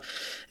Missouri.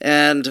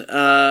 And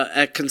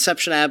at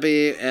Conception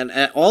Abbey and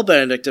at all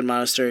Benedictine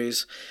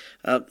monasteries,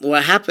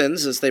 what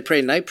happens is they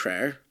pray night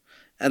prayer,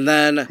 and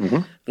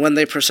then when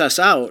they process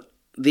out,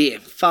 the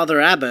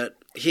Father Abbot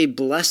he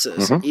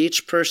blesses Mm-hmm.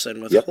 each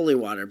person with Yep. holy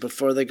water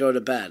before they go to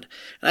bed.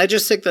 And I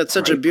just think that's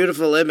such a Right.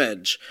 beautiful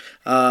image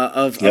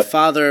of a Yep.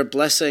 father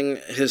blessing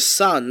his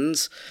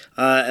sons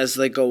as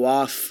they go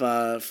off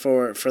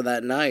for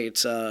that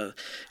night.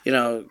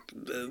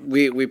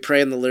 We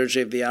pray in the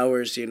Liturgy of the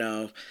Hours,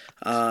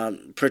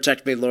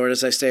 protect me, Lord,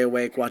 as I stay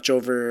awake. Watch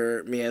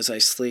over me as I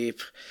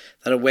sleep.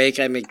 That awake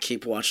I may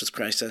keep watch with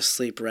Christ, as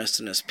sleep rest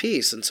in his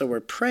peace. And so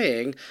we're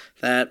praying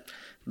that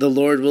the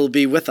Lord will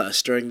be with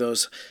us during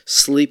those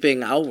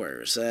sleeping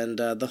hours. And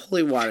the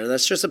holy water,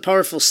 that's just a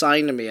powerful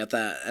sign to me at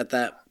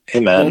that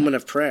Amen. moment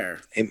of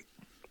prayer.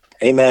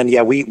 Amen.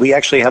 Yeah, we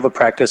actually have a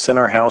practice in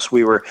our house.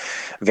 We were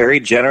very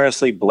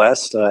generously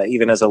blessed.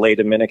 Even as a lay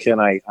Dominican,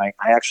 I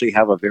actually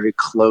have a very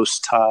close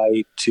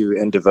tie to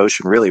and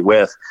devotion really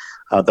with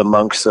the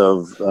monks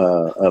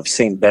of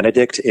Saint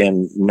Benedict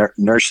in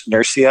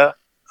Nursia.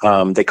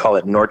 They call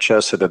it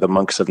Norcia, so they're the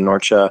monks of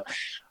Norcia.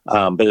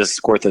 But it's,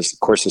 of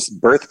course, this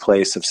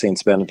birthplace of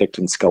Saints Benedict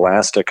and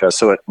Scholastica.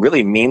 So it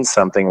really means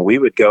something. We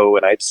would go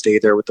and I'd stay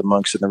there with the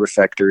monks in the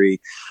refectory.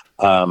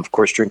 Of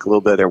course, drink a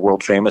little bit of their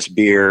world famous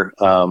beer,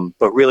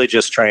 but really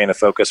just trying to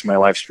focus my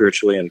life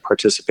spiritually and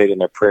participate in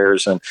their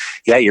prayers. And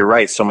yeah, you're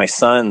right. So my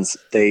sons,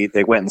 they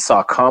went and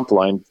saw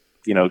Compline,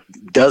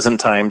 dozen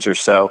times or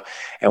so,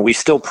 and we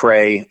still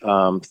pray.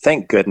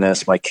 Thank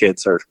goodness my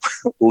kids are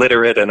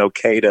literate and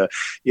okay to,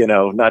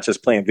 not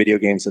just playing video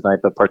games at night,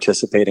 but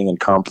participating in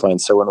Compline.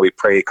 So when we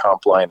pray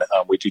Compline,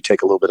 we do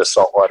take a little bit of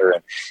salt water,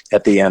 and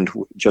at the end,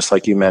 just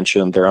like you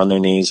mentioned, they're on their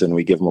knees, and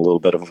we give them a little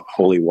bit of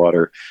holy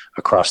water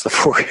across the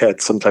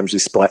forehead. Sometimes we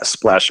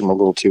splash them a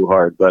little too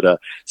hard, but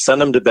send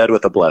them to bed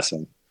with a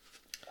blessing.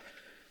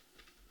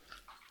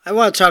 I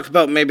want to talk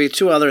about maybe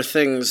two other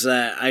things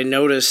that I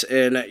notice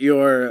in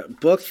your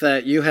book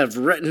that you have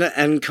written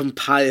and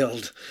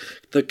compiled,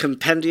 the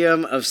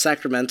Compendium of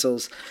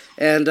Sacramentals.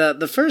 And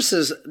the first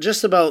is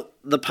just about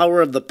the power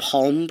of the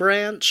palm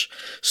branch.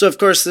 So, of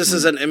course, this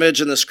is an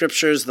image in the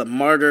scriptures. The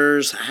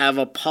martyrs have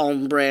a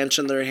palm branch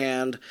in their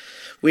hand.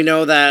 We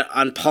know that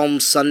on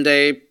Palm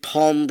Sunday,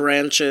 palm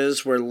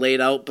branches were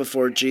laid out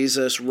before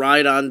Jesus.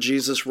 Ride on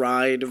Jesus,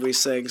 ride, we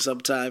sing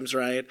sometimes,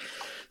 right?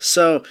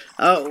 So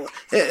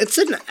it's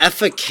an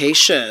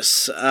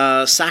efficacious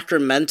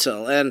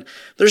sacramental. And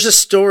there's a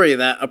story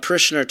that a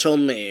parishioner told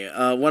me,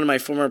 one of my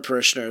former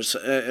parishioners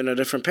in a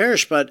different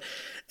parish, but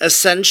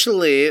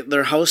essentially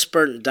their house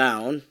burnt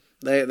down.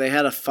 They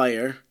had a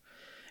fire.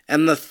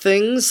 And the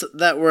things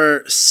that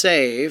were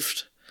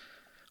saved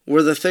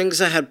were the things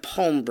that had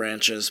palm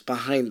branches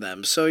behind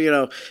them.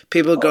 So,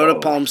 people go to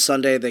Palm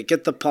Sunday, they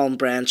get the palm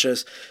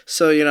branches.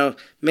 So,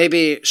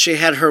 maybe she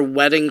had her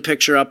wedding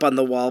picture up on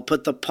the wall,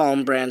 put the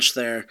palm branch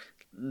there.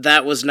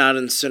 That was not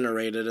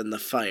incinerated in the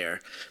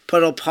fire.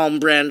 Put a palm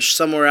branch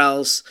somewhere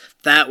else,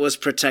 that was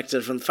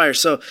protected from the fire.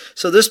 So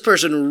this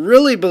person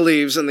really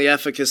believes in the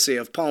efficacy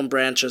of palm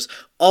branches,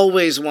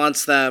 always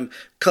wants them,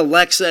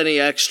 collects any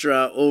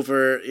extra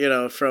over,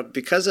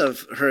 because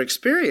of her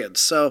experience.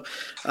 So,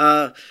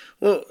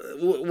 well,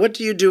 what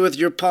do you do with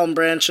your palm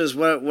branches?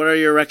 What are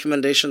your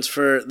recommendations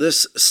for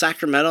this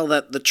sacramental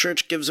that the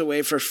church gives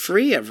away for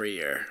free every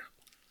year?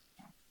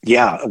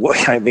 Yeah, well,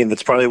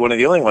 that's probably one of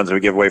the only ones we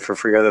give away for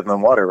free other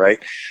than water, right?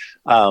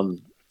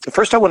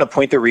 First, I want to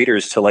point the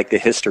readers to the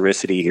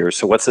historicity here.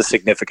 So what's the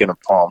significance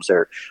of palms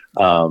there?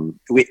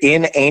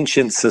 In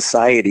ancient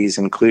societies,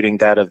 including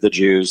that of the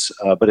Jews,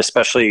 but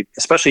especially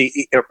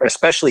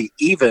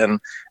even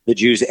the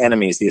Jews'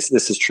 enemies.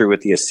 This is true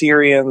with the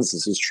Assyrians.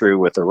 This is true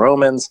with the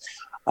Romans.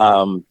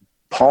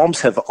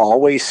 Palms have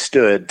always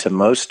stood to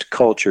most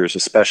cultures,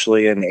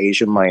 especially in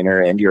Asia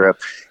Minor and Europe,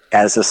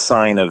 as a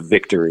sign of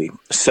victory.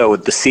 So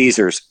the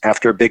Caesars,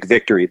 after a big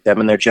victory,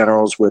 them and their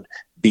generals would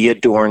be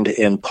adorned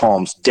in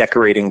palms,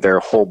 decorating their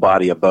whole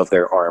body above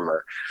their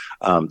armor.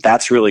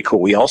 That's really cool.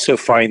 We also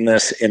find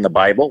this in the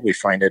Bible. We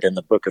find it in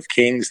the Book of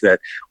Kings, that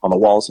on the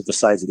walls of the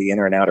sides of the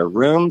inner and outer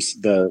rooms,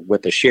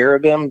 with the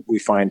cherubim, we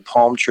find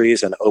palm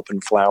trees and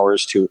open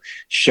flowers to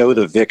show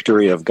the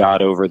victory of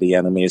God over the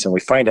enemies. And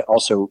we find it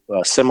also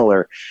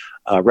similar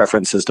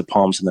references to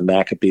palms in the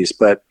Maccabees.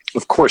 But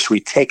of course, we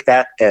take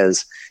that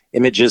as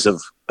images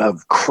of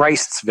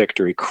Christ's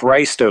victory,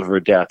 Christ over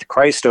death,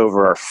 Christ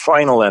over our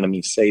final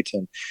enemy,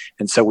 Satan.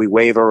 And so we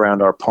wave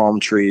around our palm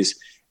trees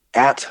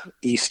at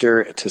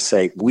Easter to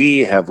say,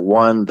 we have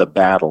won the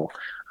battle,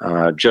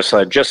 just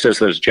as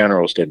those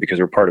generals did, because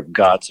we're part of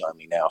God's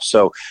army now.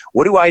 So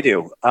what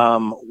do?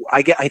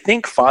 I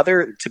think,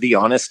 Father, to be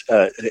honest,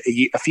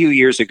 a few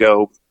years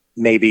ago,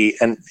 maybe,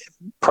 and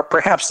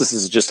perhaps this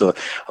is just a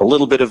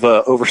little bit of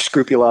a over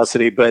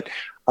scrupulosity, but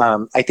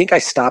I think I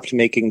stopped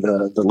making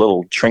the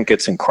little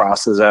trinkets and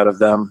crosses out of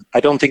them. I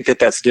don't think that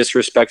that's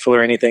disrespectful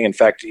or anything. In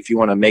fact, if you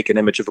want to make an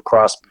image of a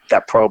cross,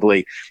 that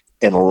probably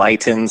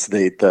enlightens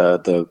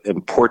the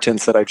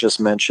importance that I just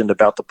mentioned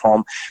about the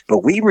palm.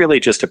 But we really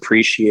just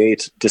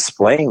appreciate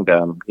displaying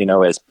them,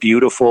 as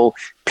beautiful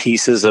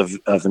pieces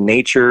of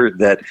nature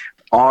that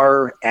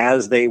are,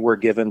 as they were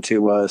given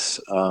to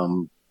us,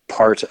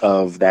 part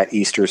of that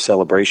Easter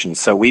celebration.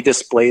 So we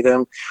display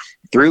them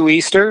through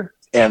Easter,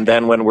 And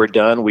then when we're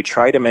done, we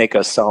try to make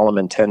a solemn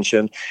intention.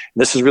 And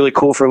this is really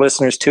cool for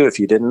listeners too. If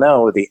you didn't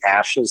know, the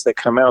ashes that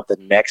come out the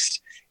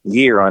next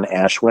year on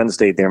Ash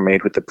Wednesday, they're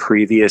made with the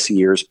previous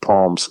year's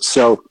palms.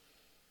 So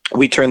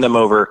we turn them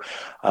over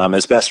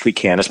as best we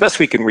can,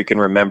 we can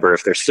remember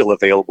if they're still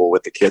available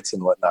with the kids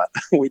and whatnot.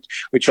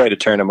 we try to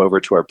turn them over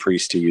to our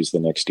priest to use the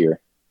next year.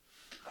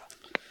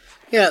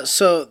 Yeah,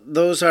 so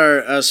those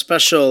are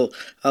special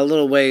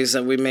little ways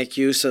that we make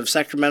use of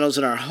sacramentals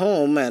in our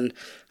home. And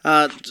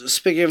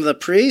speaking of the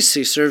priest,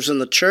 he serves in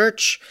the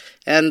church.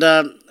 And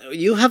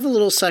you have a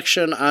little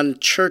section on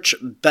church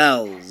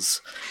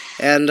bells.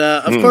 And,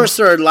 of course,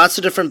 there are lots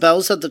of different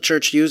bells that the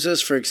church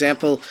uses. For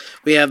example,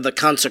 we have the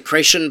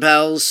consecration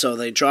bells, so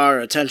they draw our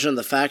attention to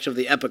the fact of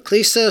the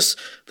epiclesis,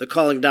 the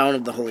calling down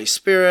of the Holy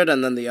Spirit,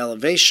 and then the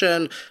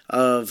elevation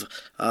of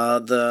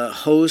the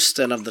host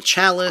and of the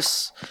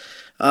chalice.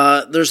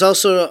 There's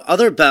also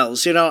other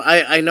bells. You know,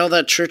 I know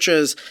that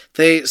churches,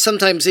 they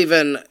sometimes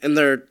even in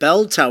their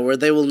bell tower,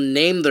 they will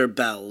name their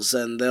bells,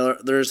 and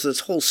there's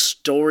this whole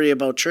story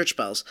about church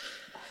bells.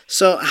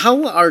 So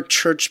how are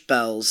church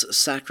bells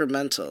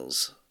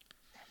sacramentals?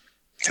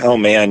 Oh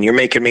man, you're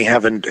making me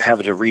having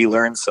to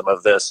relearn some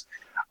of this.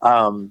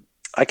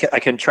 I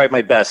can try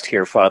my best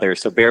here, Father.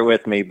 So bear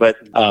with me. But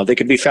they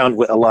can be found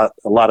with a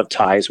lot of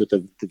ties with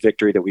the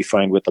victory that we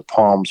find with the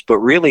palms. But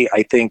really,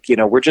 I think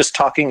we're just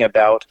talking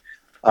about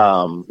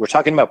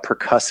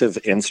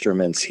percussive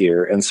instruments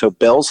here, and so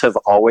bells have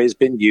always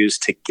been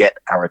used to get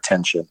our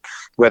attention.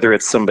 Whether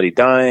it's somebody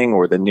dying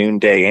or the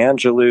noonday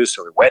angelus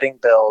or wedding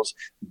bells,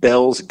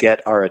 bells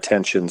get our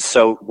attention.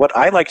 So what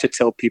I like to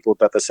tell people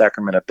about the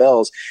sacrament of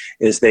bells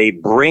is they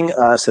bring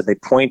us and they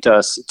point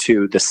us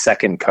to the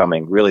second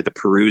coming, really the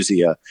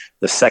parousia,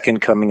 the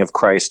second coming of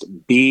Christ.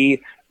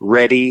 Be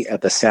ready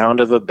at the sound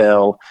of a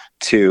bell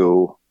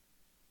to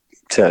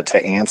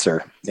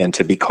answer and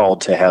to be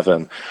called to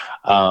heaven.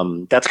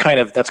 That's kind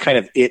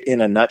of it in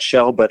a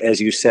nutshell. But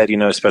as you said,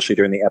 especially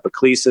during the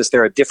epiclesis,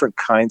 there are different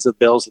kinds of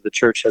bells that the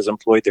church has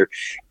employed. There,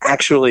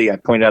 actually, I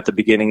pointed out at the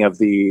beginning of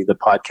the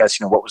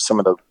podcast, what was some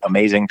of the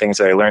amazing things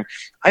that I learned.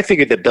 I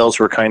figured that bells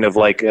were kind of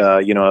like,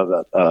 a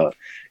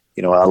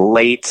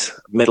late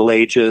Middle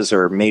Ages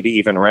or maybe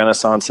even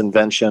Renaissance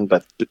invention,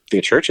 but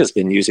the church has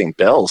been using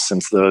bells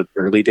since the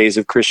early days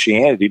of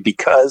Christianity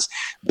because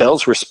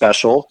bells were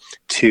special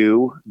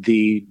to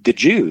the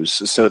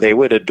Jews. So they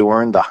would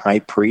adorn the high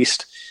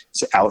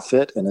priest's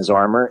outfit and his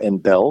armor in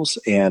bells,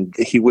 and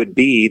he would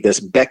be this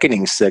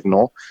beckoning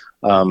signal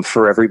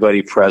for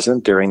everybody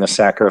present during the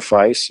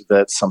sacrifice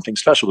that something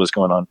special was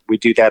going on. We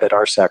do that at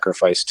our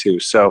sacrifice too.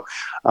 So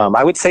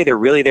I would say they're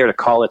really there to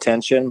call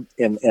attention,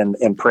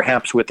 and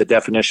perhaps with the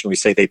definition we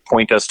say they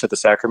point us to the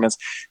sacraments.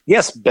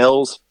 Yes,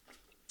 bells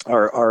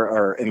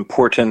are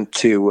important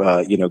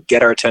to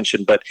get our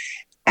attention, but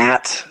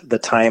at the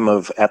time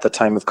of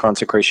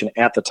consecration,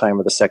 at the time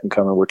of the second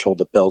coming, we're told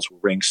that bells will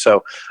ring.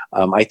 So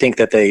I think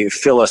that they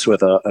fill us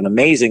with an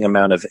amazing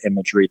amount of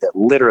imagery that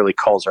literally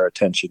calls our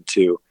attention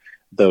to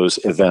those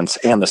events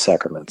and the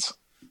sacraments.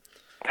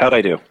 How'd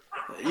I do?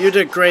 You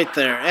did great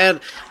there. And,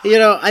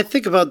 I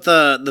think about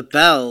the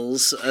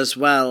bells as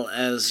well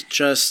as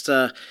just,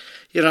 at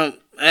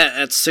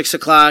 6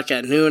 o'clock,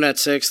 at noon, at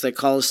 6, they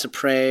call us to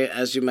pray,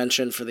 as you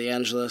mentioned, for the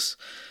Angelus.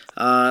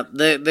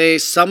 They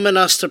summon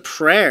us to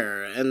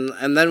prayer,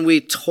 and then we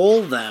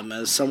toll them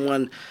as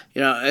someone,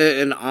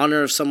 in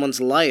honor of someone's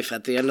life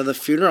at the end of the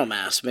funeral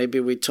mass. Maybe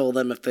we toll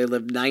them if they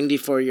lived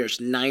 94 years,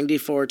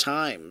 94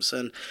 times.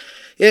 And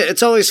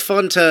it's always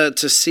fun to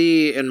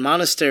see in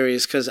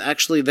monasteries because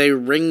actually they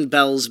ring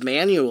bells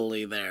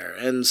manually there.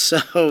 And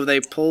so they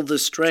pull the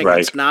string.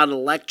 Right. It's not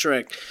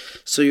electric.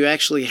 So you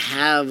actually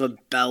have a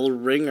bell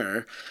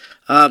ringer.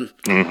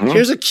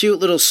 Here's a cute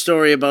little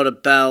story about a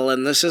bell,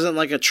 and this isn't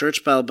like a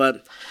church bell,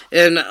 but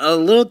in a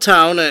little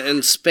town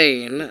in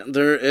Spain,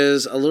 there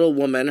is a little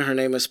woman. Her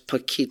name is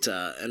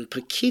Paquita, and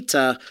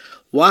Paquita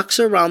walks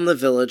around the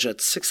village at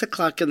 6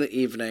 o'clock in the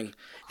evening,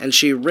 and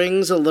she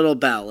rings a little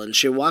bell, and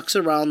she walks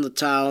around the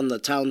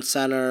town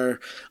center,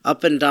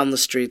 up and down the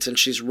streets, and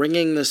she's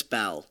ringing this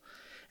bell.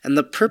 And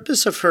the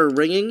purpose of her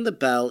ringing the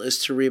bell is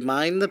to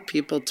remind the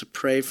people to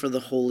pray for the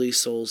holy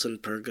souls in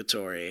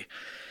purgatory.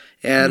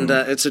 And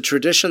it's a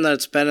tradition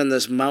that's been in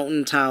this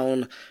mountain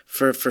town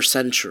for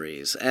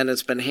centuries, and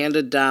it's been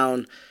handed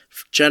down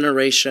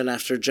generation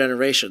after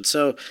generation.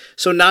 So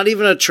not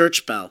even a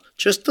church bell,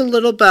 just a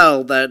little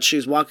bell that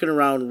she's walking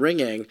around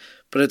ringing,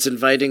 but it's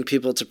inviting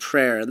people to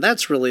prayer. And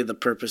that's really the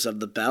purpose of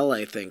the bell,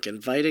 I think,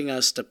 inviting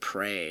us to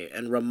pray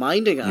and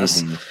reminding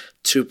us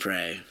to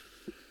pray.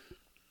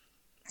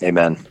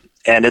 Amen.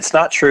 And it's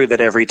not true that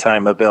every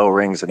time a bell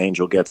rings, an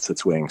angel gets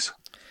its wings.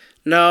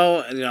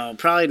 No,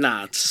 probably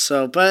not.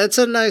 So, but it's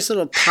a nice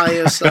little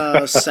pious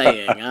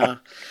saying.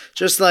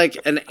 Just like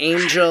an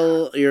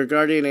angel, your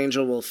guardian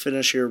angel will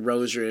finish your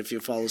rosary if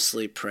you fall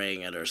asleep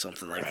praying it or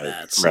something like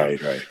that. So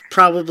Right.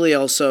 Probably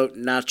also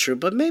not true,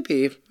 but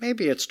maybe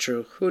it's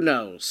true. Who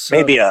knows? So,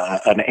 maybe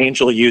an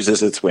angel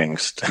uses its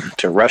wings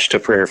to rush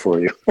to prayer for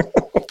you.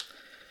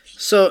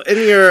 So in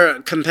your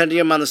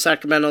compendium on the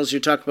sacramentals, you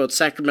talk about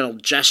sacramental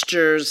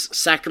gestures,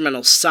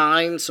 sacramental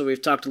signs. So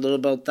we've talked a little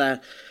about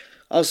that.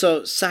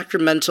 Also,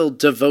 sacramental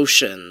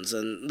devotions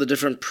and the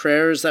different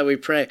prayers that we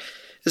pray.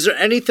 Is there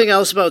anything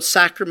else about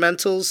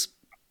sacramentals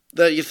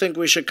that you think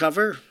we should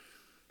cover?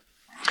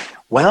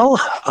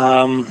 Well,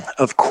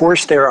 of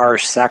course, there are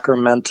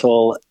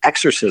sacramental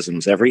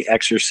exorcisms. Every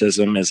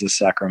exorcism is a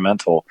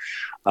sacramental.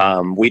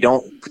 We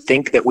don't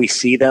think that we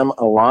see them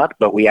a lot,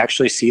 but we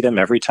actually see them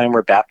every time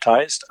we're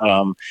baptized.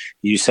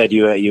 You said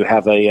you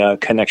have a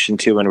connection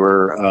to and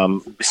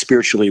were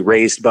spiritually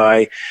raised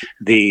by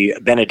the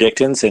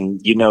Benedictines,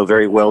 and you know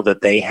very well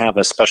that they have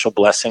a special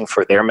blessing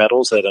for their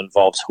medals that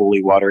involves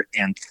holy water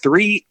and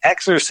 3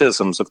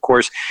 exorcisms. Of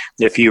course,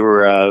 if you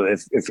were,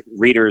 if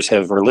readers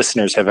have or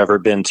listeners have ever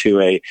been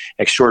to a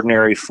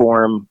extraordinary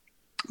form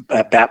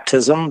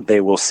baptism,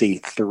 they will see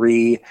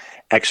 3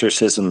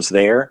 exorcisms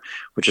there,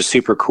 which is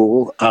super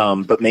cool.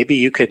 But maybe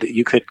you could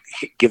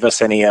give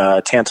us any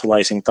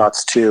tantalizing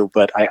thoughts too.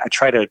 But I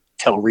try to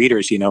tell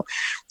readers,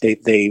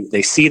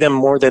 they see them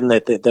more than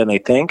they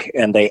think,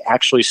 and they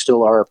actually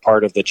still are a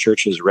part of the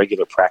church's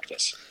regular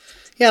practice.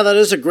 Yeah, that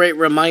is a great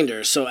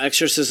reminder. So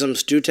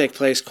exorcisms do take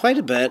place quite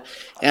a bit,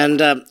 and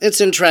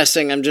it's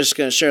interesting. I'm just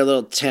going to share a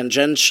little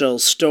tangential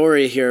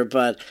story here,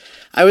 but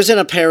I was in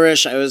a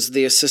parish. I was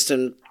the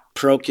assistant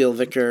parochial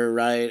vicar,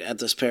 right, at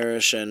this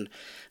parish, and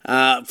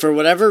for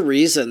whatever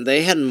reason,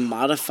 they had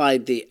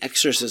modified the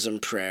exorcism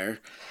prayer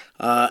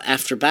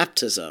after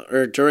baptism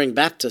or during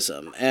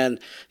baptism. And,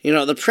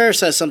 the prayer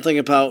says something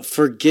about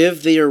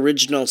forgive the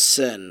original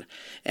sin.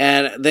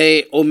 And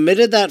they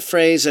omitted that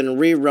phrase and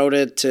rewrote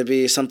it to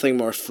be something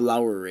more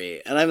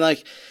flowery. And I'm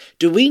like,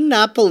 do we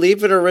not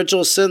believe in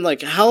original sin?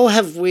 Like, how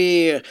have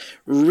we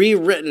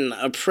rewritten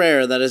a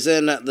prayer that is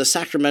in the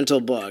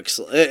sacramental books?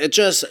 It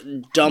just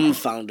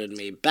dumbfounded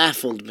me,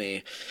 baffled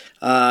me.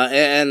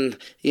 And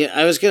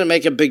I was going to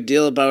make a big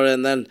deal about it,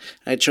 and then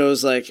I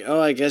chose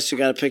I guess you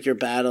got to pick your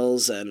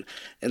battles. And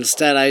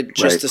instead I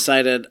just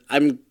decided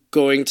I'm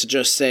going to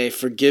just say,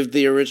 forgive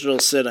the original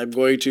sin. I'm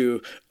going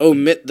to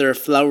omit their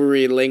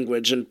flowery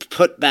language and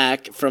put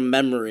back from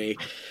memory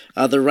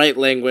the right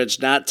language,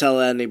 not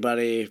tell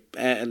anybody,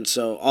 and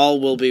so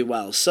all will be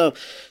well. So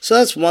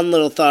that's one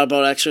little thought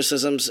about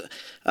exorcisms.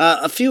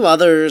 A few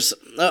others,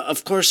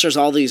 of course, there's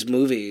all these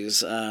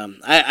movies.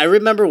 I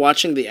remember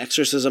watching The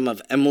Exorcism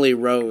of Emily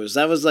Rose.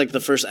 That was the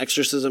first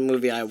exorcism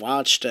movie I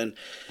watched, and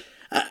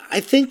I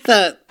think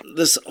that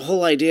this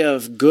whole idea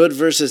of good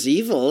versus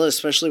evil,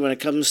 especially when it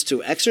comes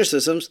to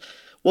exorcisms,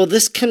 well,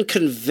 this can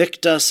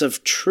convict us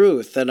of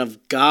truth and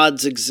of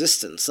God's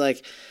existence.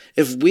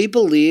 If we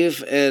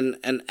believe in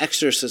an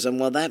exorcism,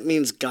 well, that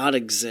means God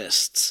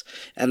exists.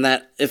 And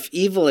that if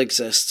evil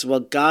exists, well,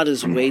 God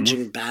is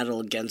waging battle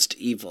against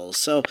evil.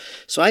 So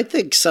I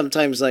think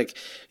sometimes,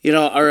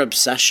 our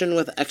obsession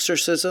with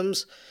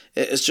exorcisms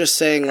is just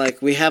saying,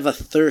 we have a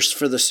thirst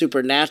for the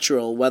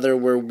supernatural, whether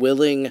we're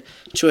willing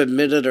to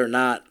admit it or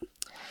not.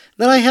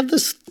 Then I have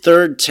this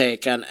third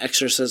take on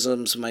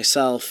exorcisms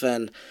myself,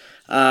 and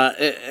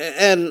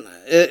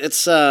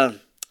it's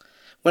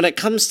when it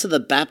comes to the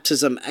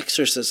baptism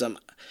exorcism,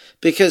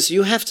 because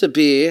you have to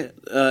be,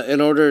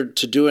 in order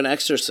to do an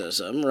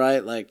exorcism,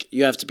 right?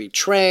 You have to be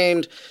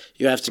trained,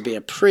 you have to be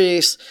a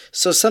priest.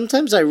 So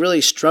sometimes I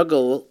really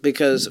struggle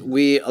because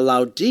we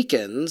allow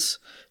deacons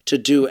to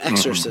do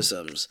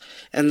exorcisms.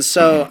 And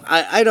so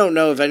I don't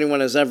know if anyone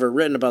has ever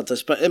written about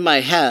this, but in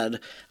my head,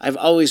 I've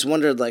always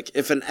wondered,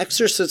 if an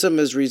exorcism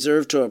is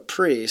reserved to a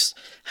priest,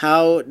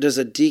 how does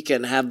a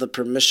deacon have the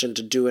permission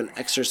to do an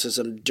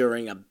exorcism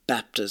during a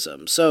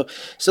baptism? So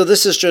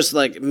this is just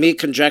me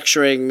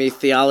conjecturing, me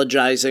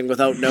theologizing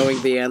without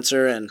knowing the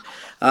answer, and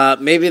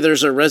maybe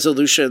there's a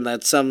resolution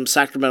that some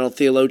sacramental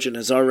theologian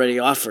has already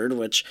offered,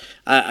 which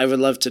I would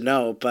love to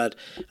know. But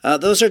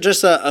those are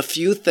just a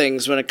few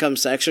things when it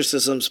comes to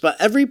exorcisms. But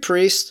every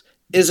priest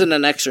isn't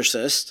an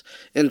exorcist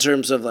in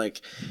terms of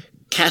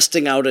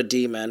casting out a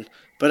demon.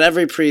 But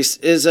every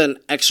priest is an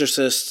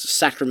exorcist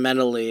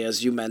sacramentally,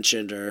 as you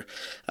mentioned, or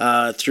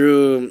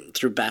through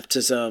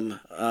baptism,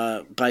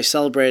 by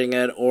celebrating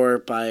it, or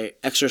by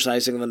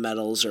exercising the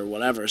medals or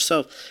whatever.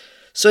 So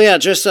yeah,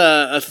 just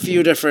a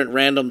few different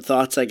random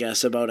thoughts, I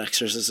guess, about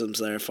exorcisms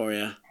there for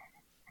you.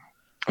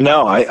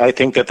 No, I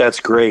think that's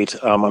great.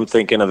 I'm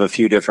thinking of a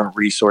few different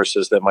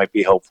resources that might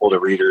be helpful to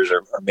readers,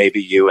 or maybe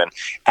you. And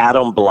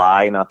Adam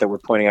Bly, not that we're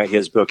pointing out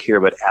his book here,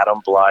 but Adam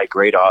Bly,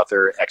 great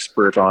author,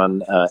 expert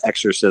on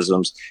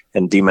exorcisms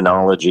and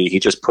demonology. He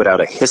just put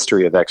out a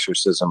history of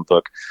exorcism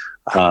book,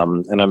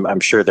 and I'm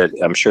sure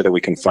that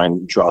we can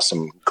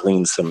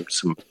glean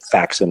some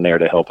facts in there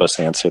to help us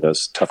answer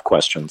those tough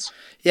questions.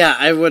 Yeah,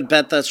 I would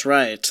bet that's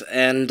right.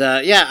 And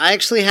I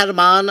actually had him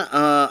on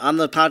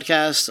the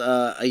podcast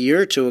a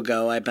year or two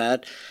ago, I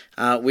bet.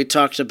 We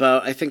talked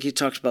about, I think he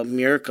talked about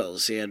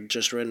miracles. He had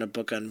just written a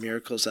book on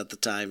miracles at the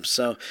time.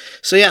 So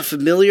yeah,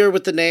 familiar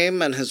with the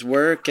name and his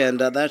work, and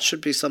that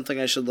should be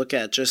something I should look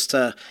at just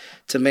to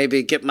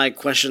maybe get my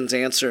questions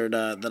answered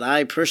that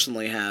I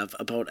personally have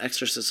about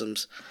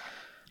exorcisms.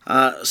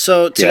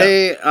 So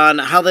today on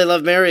How They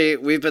Love Mary,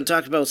 we've been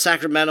talking about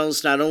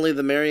sacramentals, not only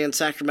the Marian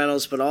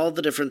sacramentals, but all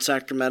the different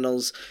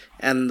sacramentals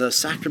and the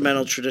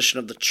sacramental tradition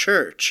of the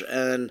church.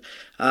 And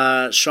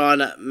Shaun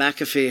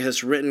McAfee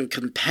has written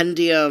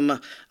Compendium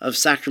of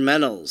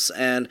Sacramentals,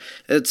 and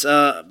it's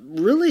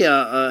really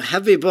a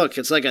heavy book.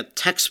 It's like a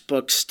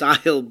textbook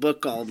style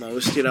book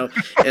almost.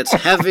 It's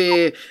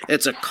heavy.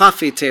 It's a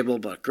coffee table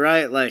book,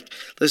 right? Like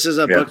this is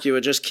a book you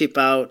would just keep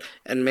out,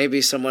 and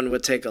maybe someone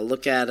would take a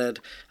look at it.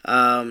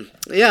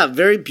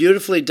 Very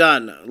beautifully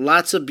done.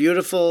 Lots of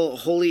beautiful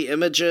holy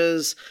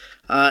images.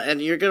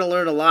 And you're going to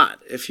learn a lot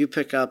if you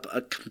pick up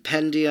a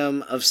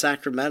compendium of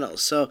sacramentals.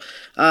 So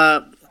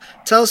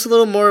tell us a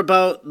little more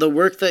about the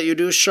work that you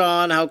do,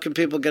 Shaun. How can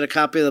people get a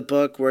copy of the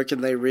book? Where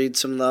can they read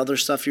some of the other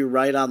stuff you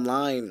write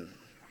online?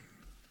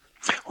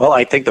 Well,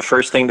 I think the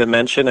first thing to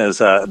mention is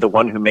the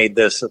one who made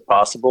this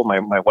possible.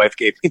 My wife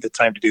gave me the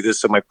time to do this.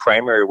 So my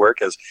primary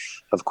work is,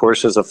 of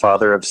course, as a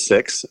father of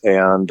 6.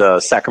 And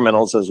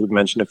sacramentals, as we've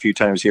mentioned a few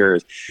times here,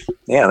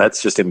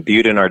 that's just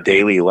imbued in our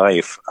daily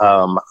life.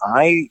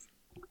 I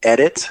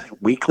edit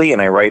weekly,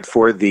 and I write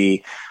for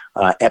the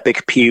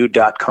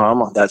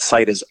epicpew.com. That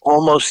site is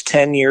almost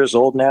 10 years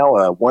old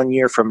now. 1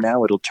 year from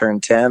now, it'll turn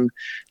 10.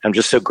 I'm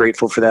just so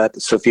grateful for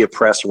that. Sophia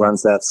Press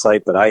runs that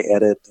site, but I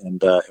edit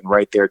and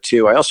write there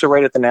too. I also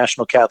write at the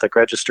National Catholic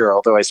Register,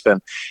 although I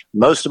spend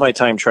most of my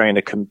time trying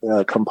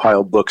to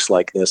compile books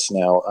like this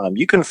now.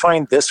 You can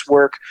find this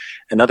work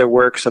and other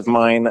works of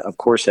mine, of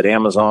course, at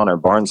Amazon or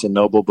Barnes &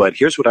 Noble. But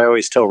here's what I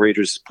always tell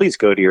readers. Please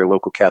go to your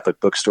local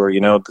Catholic bookstore.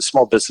 The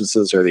small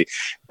businesses are the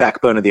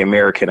backbone of the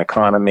American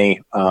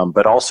economy,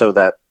 but also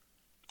that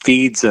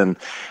feeds and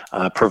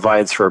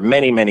provides for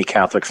many, many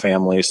Catholic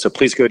families. So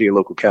please go to your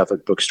local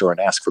Catholic bookstore and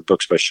ask for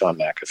books by Shaun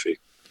McAfee.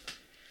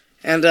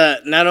 And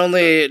not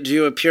only do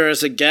you appear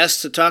as a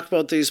guest to talk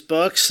about these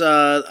books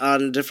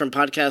on different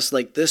podcasts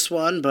like this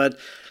one, but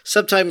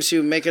sometimes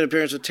you make an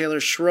appearance with Taylor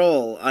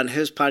Schroll on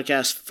his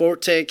podcast,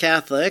 Forte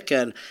Catholic,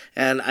 and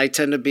I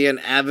tend to be an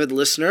avid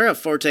listener of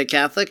Forte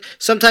Catholic.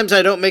 Sometimes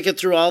I don't make it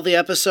through all the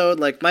episode.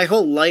 Like, my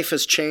whole life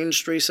has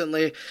changed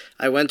recently.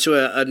 I went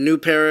to a new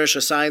parish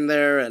assigned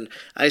there, and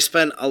I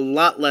spent a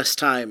lot less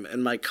time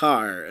in my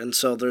car, and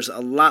so there's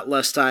a lot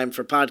less time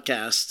for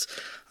podcasts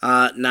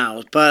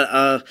now.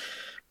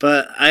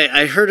 But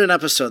I heard an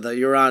episode that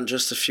you were on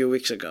just a few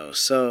weeks ago,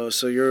 so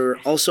you're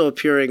also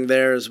appearing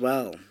there as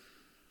well.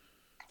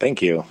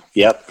 Thank you.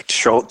 Yep.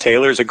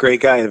 Taylor's a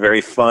great guy, a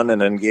very fun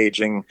and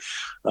engaging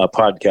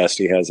podcast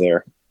he has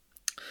there.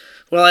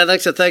 Well, I'd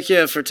like to thank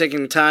you for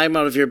taking time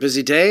out of your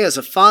busy day as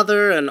a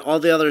father and all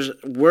the other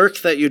work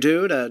that you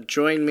do to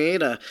join me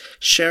to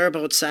share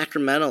about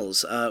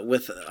sacramentals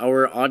with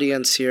our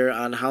audience here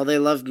on How They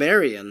Love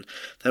Mary, and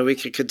that we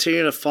can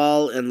continue to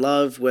fall in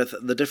love with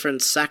the different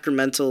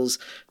sacramentals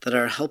that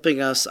are helping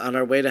us on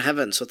our way to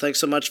heaven. So thanks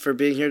so much for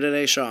being here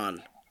today,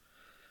 Shaun.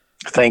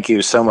 Thank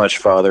you so much,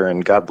 Father,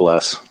 and God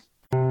bless.